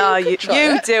just like, oh, you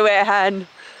do it, hen.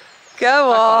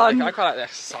 Go on. I quite like the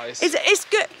exercise. It's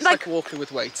good. It's like walking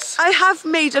with weights. I have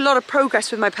made a lot of progress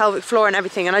with my pelvic floor and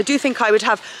everything, and I do think I would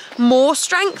have more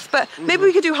strength, but maybe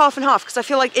we could do half and half, because I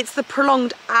feel like it's the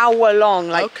prolonged hour long,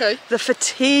 like the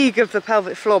fatigue of the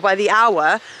pelvic floor by the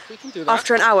hour. We can do that.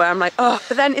 After an hour, I'm like, oh,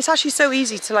 but then it's actually so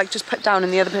easy to like just put down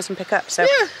and the other person pick up, so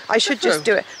yeah, I should just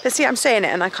do it. But see, I'm saying it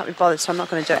and I can't be bothered, so I'm not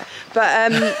going to do it. But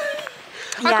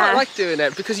I quite like doing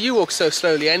it because you walk so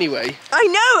slowly anyway. I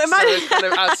know, so it kind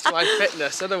of adds to my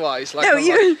fitness. Otherwise, like, no,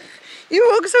 you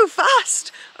walk so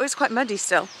fast. Oh, it's quite muddy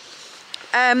still.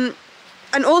 And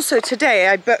also today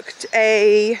I booked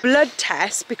a blood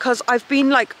test because I've been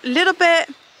like a little bit.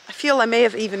 I feel I may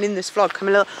have even in this vlog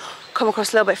come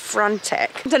across a little bit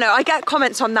frantic. I don't know. I get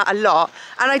comments on that a lot,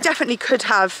 and I definitely could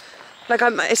have. Like,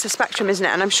 it's a spectrum, isn't it?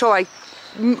 And I'm sure I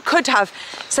could have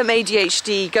some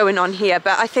ADHD going on here,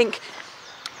 but I think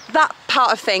that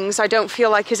part of things I don't feel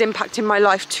like is impacting my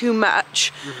life too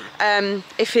much.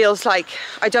 It feels like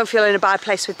I don't feel in a bad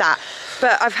place with that,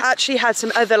 but I've actually had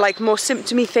some other like more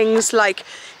symptomy things, like,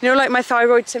 you know, like my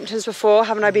thyroid symptoms before.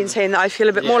 Haven't I been saying that I feel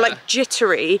a bit more like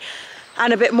jittery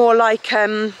and a bit more like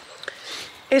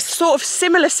It's sort of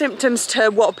similar symptoms to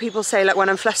what people say, like when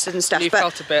I'm flustered and stuff. You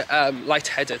felt a bit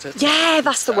lightheaded. Yeah,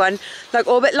 that's the one. Like,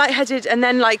 or a bit lightheaded, and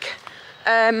then like,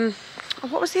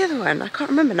 what was the other one? I can't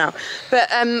remember now. But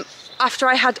after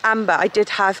I had Amber, I did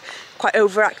have quite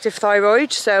overactive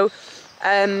thyroid, so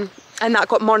and that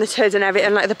got monitored and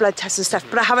everything, like the blood tests and stuff.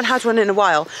 But I haven't had one in a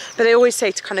while. But they always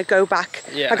say to kind of go back.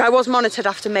 Yeah. Like I was monitored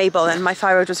after Mabel, and my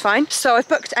thyroid was fine. So I've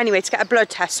booked anyway to get a blood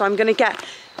test. So I'm going to get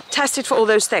tested for all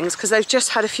those things because I've just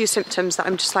had a few symptoms that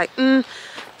I'm just like,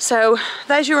 So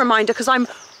there's your reminder, because I'm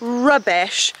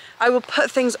rubbish. I will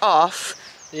put things off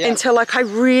until like I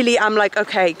really am like,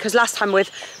 okay, because last time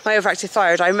with my overactive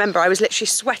thyroid, I remember I was literally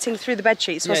sweating through the bed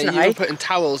sheets, wasn't you I? were putting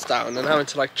towels down and having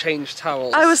to like change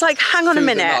towels. I was like, hang on a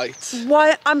minute,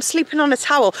 why I'm sleeping on a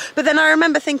towel? But then I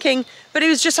remember thinking, but it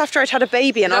was just after I'd had a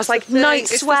baby, and I was like, night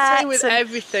sweats. It's the same with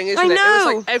everything, isn't it? I know.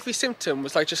 It was like every symptom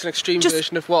was like just an extreme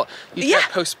version of what you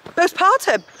get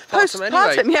postpartum.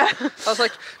 Anyway. Yeah. I was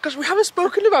like, gosh, we haven't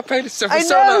spoken about pregnancy for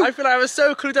so long. I feel like I was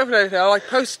so clued up in everything. I like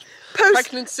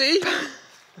post-pregnancy.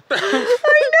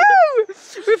 I know!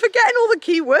 We're forgetting all the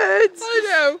key words.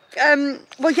 I know.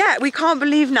 Well, yeah, we can't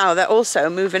believe now that also,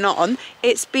 moving on,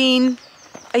 it's been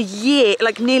a year,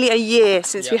 like nearly a year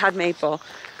since we had Mabel.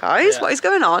 Guys, what is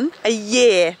going on? A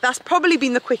year. That's probably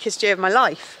been the quickest year of my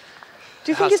life.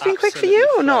 Do you think it's been quick for you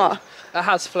or not? It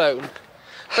has flown.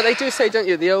 But they do say, don't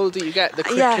you, the older you get, the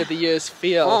quicker the years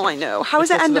feel. Oh, I know. How is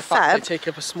it end of Feb? They take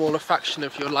up a smaller fraction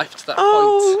of your life to that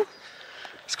point.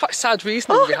 It's quite sad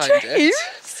reasoning behind it.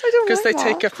 Because they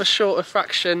take up a shorter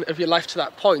fraction of your life to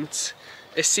that point,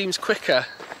 it seems quicker,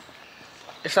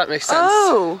 if that makes sense.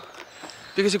 Oh.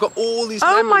 Because you've got all these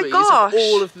memories of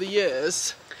all of the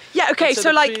years. Yeah, okay, so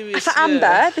like for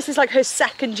Amber, this is like her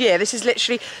second year. This is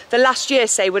literally, the last year,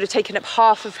 say, would have taken up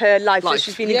half of her life that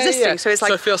she's been existing. Yeah. So it's like,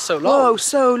 so it feels so long. Whoa,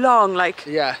 so long, like.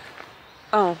 Yeah.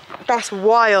 Oh, that's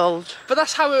wild. But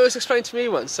that's how it was explained to me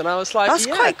once, and I was like, that's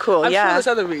quite cool, I'm sure there's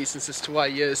other reasons as to why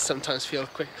years sometimes feel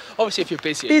quick. Obviously, if you're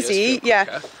busy, years feel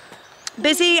quicker.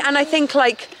 Busy, and I think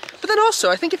like... But then also,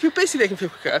 I think if you're busy, they can feel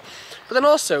quicker. But then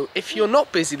also, if you're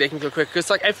not busy, they can feel quicker, because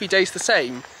like every day's the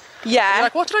same. Yeah. You're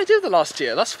like, what did I do the last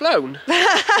year? That's flown.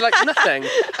 You're like, nothing.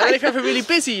 And then if you have a really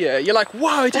busy year, you're like,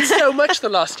 wow, I did so much the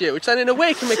last year, which then in a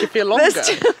way can make it feel longer,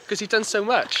 because you've done so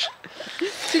much.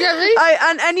 Do you get me?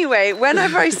 And anyway,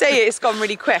 whenever I say it's gone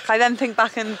really quick, I then think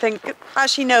back and think,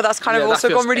 actually no, that's kind of also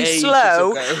gone really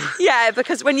slow. Yeah,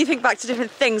 because when you think back to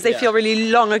different things, they feel really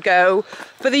long ago.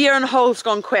 But the year on the whole's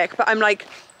gone quick. But I'm like,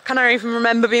 can I even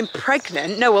remember being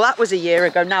pregnant? No, well that was a year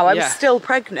ago now. I was still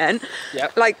pregnant.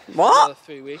 Yep. Like, what? Another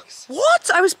 3 weeks.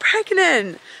 What? I was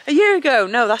pregnant a year ago.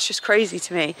 No, that's just crazy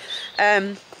to me.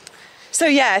 So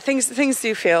yeah, things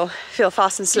do feel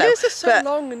fast and slow. Years are so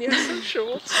long and you're so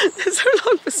short. They're so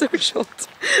long but so short.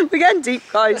 We're getting deep,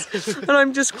 guys, and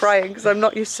I'm just crying because I'm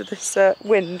not used to this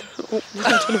wind.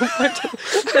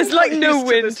 There's like no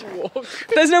wind.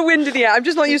 There's no wind in here. I'm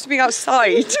just not used to being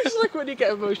outside. It's like when you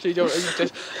get emotional, you don't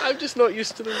understand. I'm just not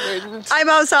used to the wind. I'm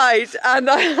outside and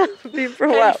I haven't been for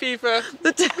a while. Hay fever.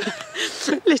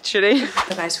 Literally.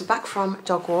 So guys, we're back from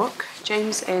dog walk.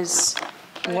 James is,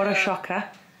 what a shocker,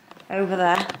 over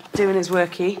there doing his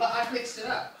workie. But I've mixed it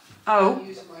up. Oh. I'm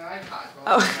using my iPad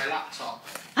rather than my laptop.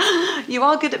 You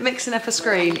are good at mixing up a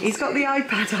screen. He's got the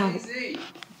iPad on.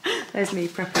 There's me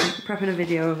prepping a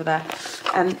video over there.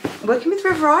 Working with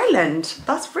River Island.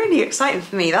 That's really exciting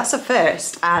for me. That's a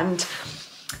first. And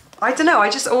I don't know, I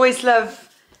just always love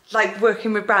like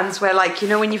working with brands where like, you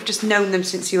know, when you've just known them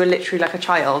since you were literally like a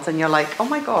child and you're like, oh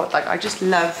my God, like I just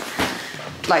love,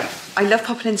 like, I love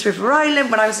popping into River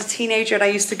Island. When I was a teenager and I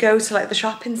used to go to like the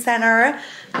shopping centre.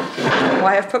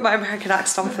 Why I've put my American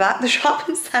accent on for that, the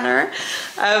shopping centre.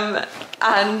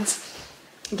 And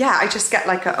yeah, I just get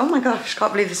like a, oh my gosh,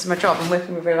 can't believe this is my job, I'm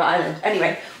working with River Island.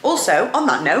 Anyway, also on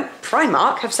that note,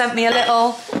 Primark have sent me a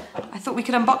little, I thought we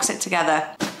could unbox it together.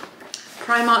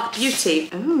 Primark Beauty.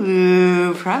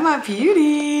 Ooh, Primark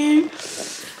Beauty.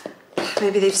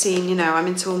 Maybe they've seen, you know, I'm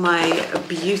into all my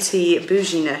beauty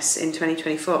bouginess in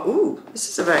 2024. Ooh, this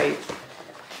is a very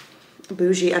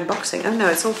bougie unboxing. Oh no,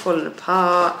 it's all falling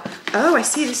apart. Oh, I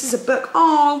see, this is a book.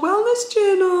 Oh, wellness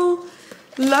journal.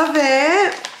 Love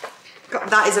it. God,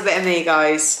 that is a bit of me,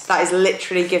 guys. That is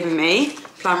literally giving me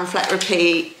Plan, Reflect,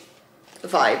 Repeat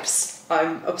vibes.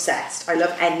 I'm obsessed. I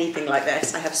love anything like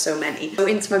this. I have so many. So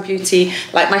into my beauty,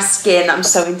 like my skin. I'm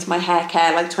so into my hair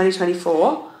care. Like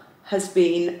 2024 has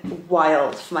been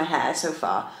wild for my hair so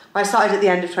far. I started at the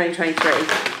end of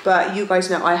 2023, but you guys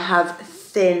know I have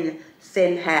thin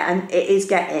hair and it is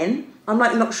getting, I'm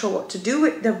like not sure what to do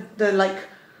with the like,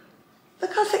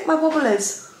 look how thick my wobble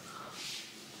is.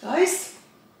 Guys,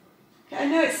 I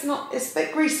know it's a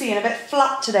bit greasy and a bit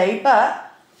flat today,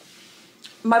 but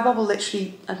my bubble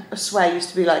literally, I swear, used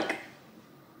to be like,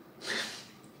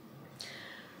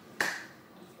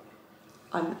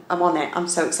 I'm on it. I'm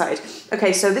so excited.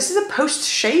 Okay, so this is a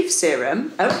post-shave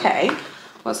serum. Okay,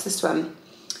 what's this one?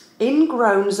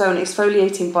 Ingrown Zone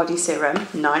Exfoliating Body Serum.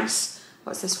 Nice.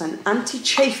 What's this one?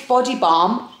 Anti-chafe Body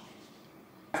Balm.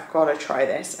 I've got to try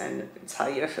this and tell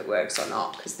you if it works or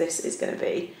not, because this is going to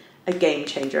be a game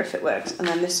changer if it works. And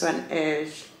then this one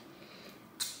is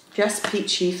Just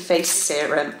Peachy Face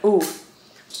Serum. Ooh,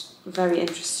 very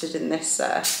interested in this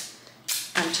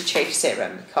anti-chafe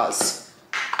serum because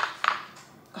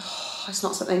it's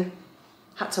not something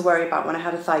I had to worry about when I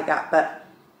had a thigh gap, but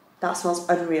that smells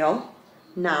unreal.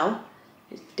 Now,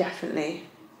 it's definitely...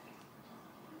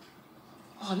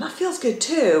 Oh, and that feels good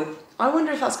too. I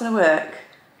wonder if that's going to work.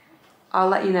 I'll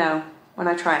let you know when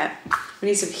I try it. We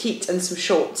need some heat and some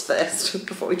shorts first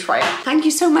before we try it. Thank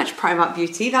you so much, Primark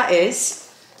Beauty. That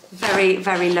is very,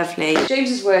 very lovely.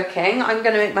 James is working. I'm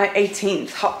going to make my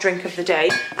 18th hot drink of the day.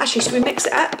 Actually, should we mix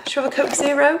it up? Should we have a Coke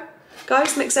Zero?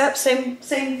 Guys, mix it up,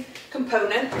 same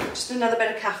component, just another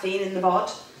bit of caffeine in the bod.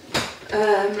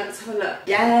 Let's have a look.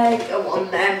 Yeah, go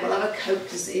on then, we'll have a Coke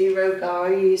Zero,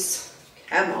 guys.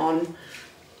 Come on.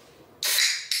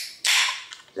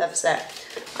 Loves it.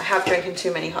 I have drinking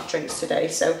too many hot drinks today,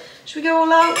 so should we go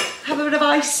all out? Have a bit of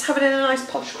ice, have it in a nice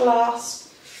posh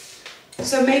glass.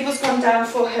 So Mabel's gone down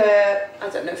for her, I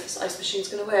don't know if this ice machine's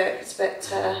gonna work, it's a bit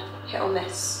hit on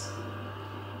this.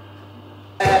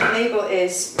 Mabel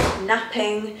is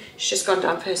napping, she's just gone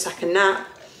down for her second nap.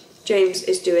 James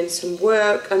is doing some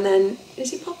work, and then, is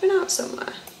he popping out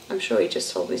somewhere? I'm sure he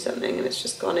just told me something and it's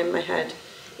just gone in my head,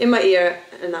 in my ear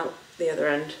and out the other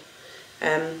end.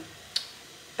 And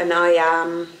I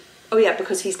am, oh yeah,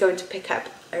 because he's going to pick up,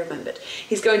 I remembered,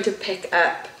 he's going to pick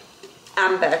up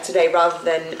Amber today rather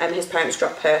than his parents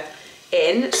drop her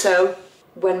in. So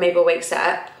when Mabel wakes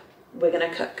up, we're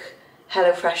gonna cook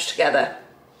HelloFresh together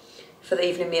for the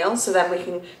evening meal, so then we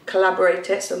can collaborate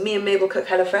it. So me and Mabel cook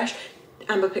HelloFresh,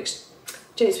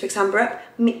 James picks Amber up,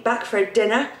 meet back for a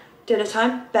dinner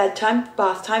time, bedtime,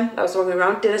 bath time. That was the wrong way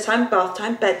around. Dinner time, bath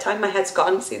time, bedtime. My head's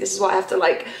gone. See, this is why I have to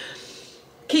like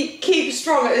keep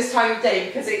strong at this time of day,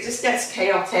 because it just gets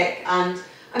chaotic. And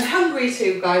I'm hungry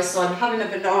too, guys, so I'm having a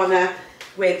banana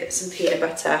with some peanut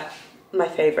butter, my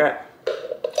favourite.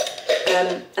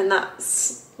 And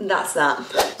that's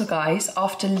that. So guys,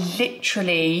 after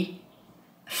literally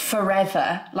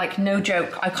forever, like no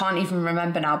joke, I can't even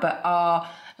remember now, but our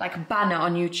like banner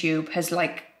on YouTube has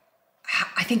like,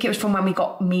 I think it was from when we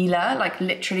got Mila, like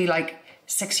literally like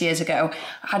 6 years ago.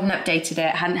 I hadn't updated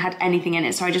it, hadn't had anything in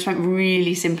it, so I just went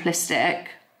really simplistic.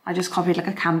 I just copied like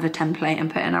a Canva template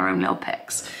and put in our own little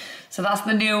pics. So that's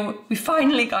the new, we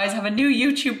finally, guys, have a new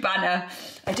YouTube banner.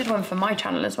 I did one for my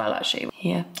channel as well, actually.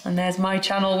 Here, and there's my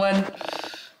channel one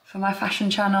for my fashion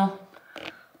channel.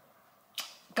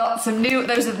 Got some new,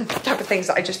 those are the type of things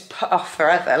that I just put off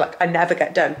forever, like I never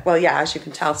get done. Well, yeah, as you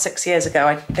can tell, 6 years ago,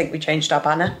 I think we changed our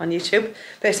banner on YouTube,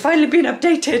 but it's finally been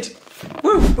updated.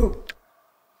 Woo, woo.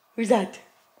 Who's that?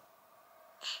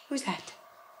 Who's that?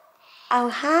 Oh,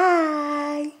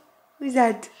 hi. Who's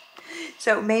that?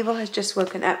 So Mabel has just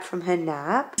woken up from her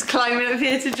nap. She's climbing up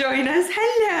here to join us.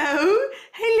 Hello.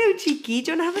 Hello, cheeky.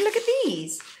 Do you want to have a look at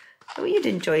these? Oh, you'd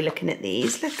enjoy looking at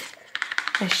these. Look,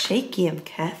 they're shaky and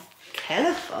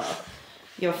colourful.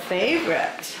 Your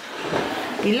favourite.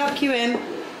 We lock you in.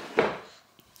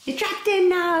 You're trapped in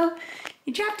now.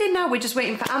 You're trapped in now. We're just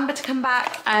waiting for Amber to come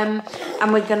back, and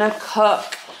we're gonna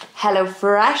cook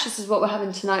HelloFresh. This is what we're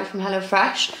having tonight from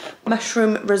HelloFresh.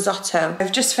 Mushroom risotto.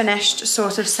 I've just finished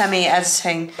sort of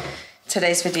semi-editing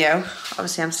today's video.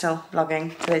 Obviously I'm still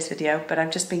vlogging today's video, but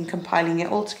I've just been compiling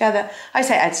it all together. I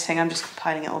say editing, I'm just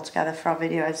compiling it all together for our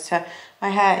video editor. My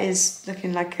hair is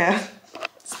looking like a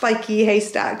spiky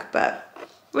haystack, but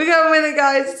we're going with it,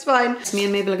 guys, it's fine. So me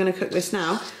and Mabel are gonna cook this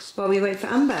now while we wait for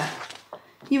Amber.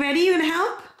 You ready? You gonna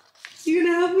help? You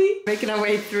gonna help me? Making our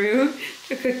way through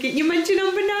the cooking. You're munching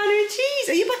on banana and cheese.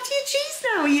 Are you back to your cheese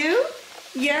now, are you?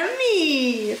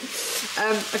 Yummy!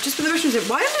 I've just put the mushrooms in.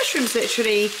 Why are mushrooms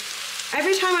literally,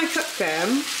 every time I cook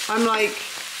them, I'm like,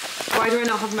 why do I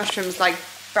not have mushrooms like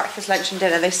breakfast, lunch and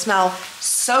dinner? They smell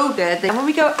so good. And when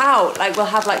we go out, like we'll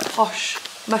have like posh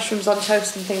mushrooms on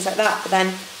toast and things like that. But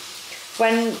then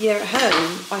when you're at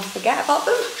home, I forget about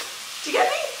them. Do you get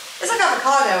me? It's like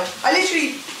avocado. I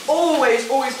literally always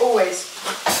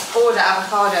order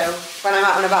avocado when I'm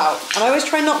out and about. And I always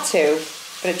try not to,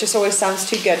 but it just always sounds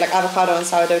too good, like avocado and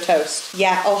sourdough toast.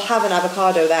 Yeah, I'll have an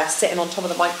avocado there sitting on top of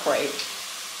the microwave,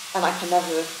 and I can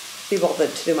never be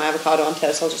bothered to do my avocado on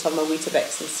toast, so I'll just have my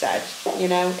Weetabix instead. You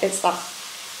know, it's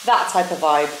that type of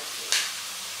vibe.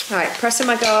 Alright, pressing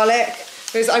my garlic,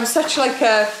 because I'm such like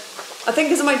a, I think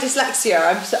because of my dyslexia,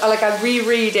 I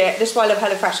reread it. This is why I love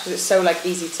HelloFresh, because it's so like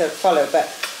easy to follow, but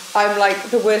I'm like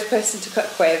the worst person to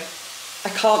cook with. I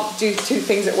can't do two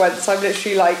things at once. I'm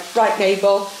literally like, right,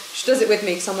 Mabel. She does it with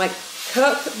me because I'm like,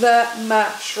 cook the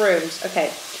mushrooms.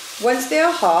 Okay, once they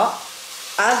are hot,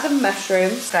 add the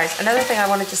mushrooms. Guys, another thing I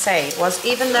wanted to say was,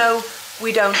 even though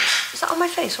we don't, is that on my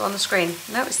face or on the screen?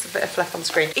 No, it's a bit of fluff on the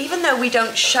screen. Even though we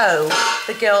don't show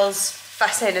the girls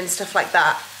fussing and stuff like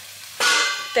that,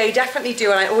 they definitely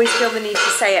do, and I always feel the need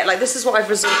to say it. Like, this is what I've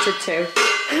resorted to.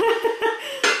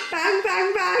 Bang,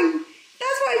 bang, bang.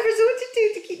 That's what I've resorted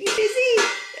to keep me busy.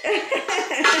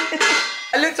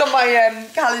 I looked on my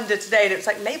calendar today and it was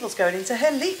like, Mabel's going into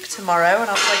her leap tomorrow, and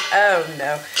I was like, oh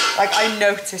no. Like, I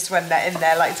noticed when they're in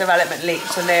their like development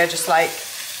leaps and they're just like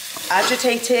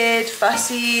agitated,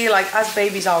 fussy, like as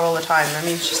babies are all the time. I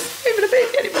mean, she's not even a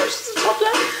baby anymore, she's a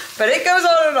toddler. But it goes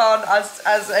on and on,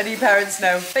 as any parents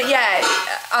know. But yeah,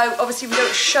 obviously we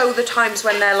don't show the times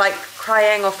when they're like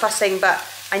crying or fussing, but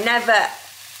I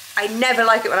never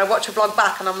like it when I watch a vlog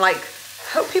back and I'm like,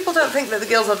 I hope people don't think that the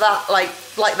girls are that like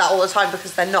that all the time,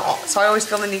 because they're not. So I always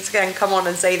feel the need to go and come on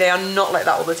and say they are not like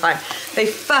that all the time. They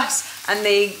fuss and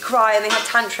they cry and they have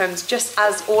tantrums just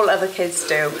as all other kids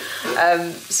do.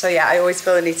 So yeah, I always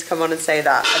feel the need to come on and say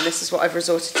that, and this is what I've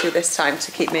resorted to this time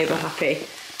to keep Mabel happy.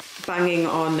 Banging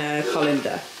on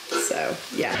colander. So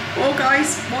yeah. Oh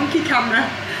guys, wonky camera.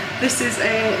 This is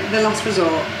the last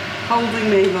resort. Holding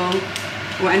Mabel,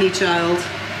 or any child,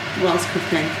 whilst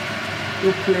cooking.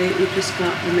 Luckily, we've just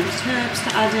got the mixed herbs to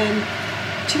add in.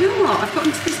 Do you know what? I've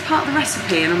gotten to this part of the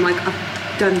recipe and I'm like,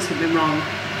 I've done something wrong.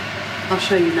 I'll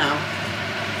show you now.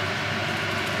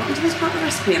 I've gotten to this part of the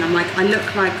recipe and I'm like, I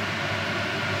look like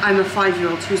I'm a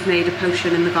 5-year-old who's made a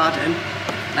potion in the garden.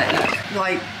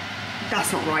 Like,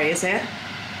 that's not right, is it?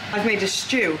 I've made a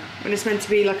stew when it's meant to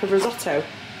be like a risotto.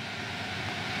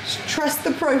 Just trust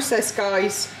the process,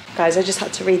 guys. Guys, I just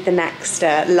had to read the next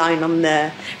line on the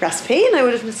recipe and I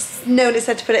would have known it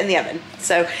said to put it in the oven.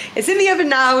 So it's in the oven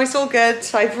now, it's all good.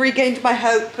 I've regained my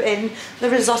hope in the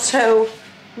risotto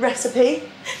recipe.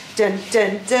 Dun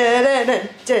dun dun dun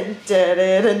dun dun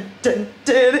dun dun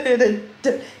dun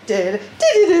dun dun.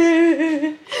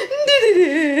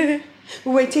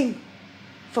 Waiting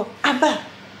for Amber.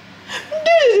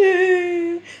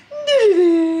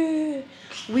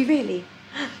 We really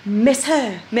miss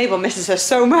her. Mabel misses her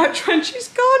so much when she's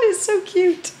gone. It's so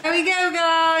cute. There we go,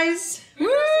 guys. Woo!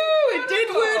 It did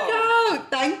work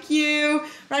out. Thank you.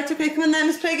 Right, okay, come on then.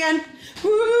 Let's play again.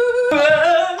 Woo!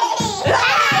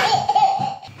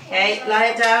 Okay,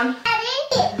 lie it down.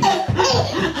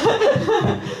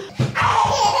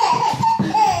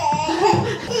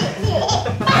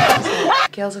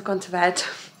 Girls have gone to bed.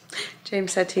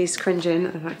 James said he's cringing.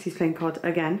 In fact, he's playing COD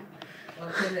again.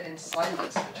 I'm doing it in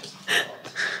silence, which is hard.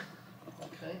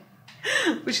 Okay.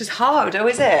 Which is hard, oh,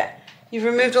 is it? You've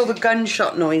removed all the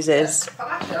gunshot noises. But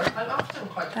actually, I'm often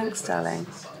quite good. Thanks, darling.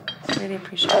 Really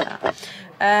appreciate that.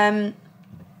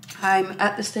 I'm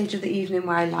at the stage of the evening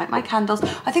where I light my candles.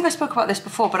 I think I spoke about this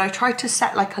before, but I tried to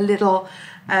set like a little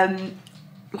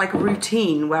like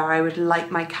routine where I would light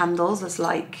my candles as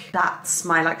like, that's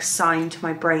my like sign to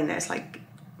my brain that it's like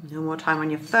no more time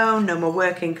on your phone, no more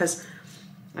working, because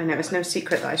I know it's no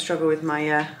secret that I struggle with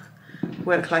my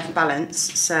work-life balance,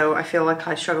 so I feel like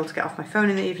I struggle to get off my phone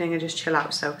in the evening and just chill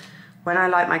out. So when I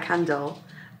light my candle,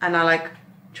 and I like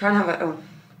try and have a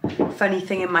funny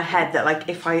thing in my head that like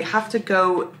if I have to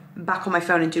go back on my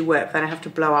phone and do work, then I have to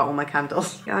blow out all my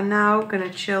candles. I'm now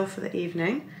gonna chill for the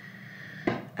evening.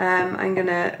 I'm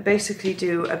gonna basically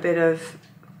do a bit of,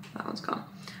 that one's gone.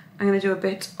 I'm gonna do a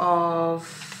bit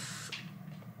of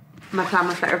my plan,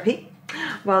 reflect, repeat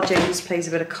while James plays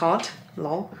a bit of COD,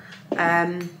 lol.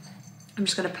 I'm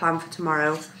just gonna plan for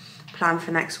tomorrow, plan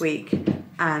for next week,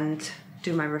 and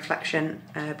do my reflection,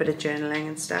 a bit of journaling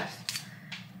and stuff.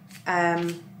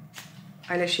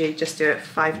 I literally just do it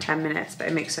for 5-10 minutes, but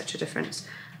it makes such a difference.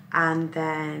 And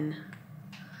then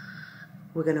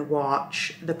we're gonna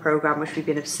watch the program which we've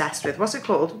been obsessed with. What's it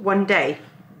called? One Day.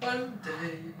 One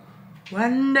day.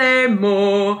 One day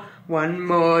more. One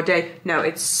more day. No,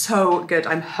 it's so good.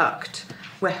 I'm hooked.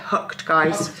 We're hooked,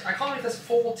 guys. I can't believe there's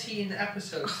 14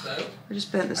 episodes though. I just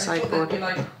burnt the I thought sideboard. there'd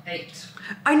be like 8.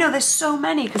 I know, there's so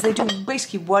many because they do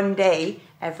basically one day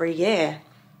every year.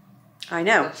 I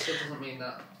know. That still doesn't mean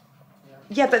that.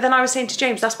 Yeah, but then I was saying to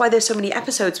James, that's why there's so many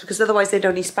episodes, because otherwise they'd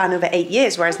only span over 8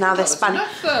 years, whereas now they're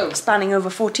spanning over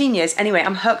 14 years. Anyway,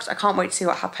 I'm hooked. I can't wait to see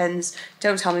what happens.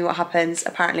 Don't tell me what happens.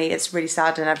 Apparently it's really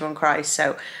sad and everyone cries,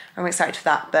 so I'm excited for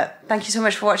that. But thank you so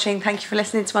much for watching. Thank you for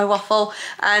listening to my waffle,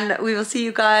 and we will see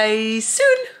you guys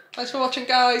soon. Thanks for watching,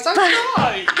 guys. I'm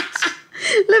right.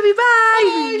 Love you,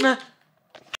 bye.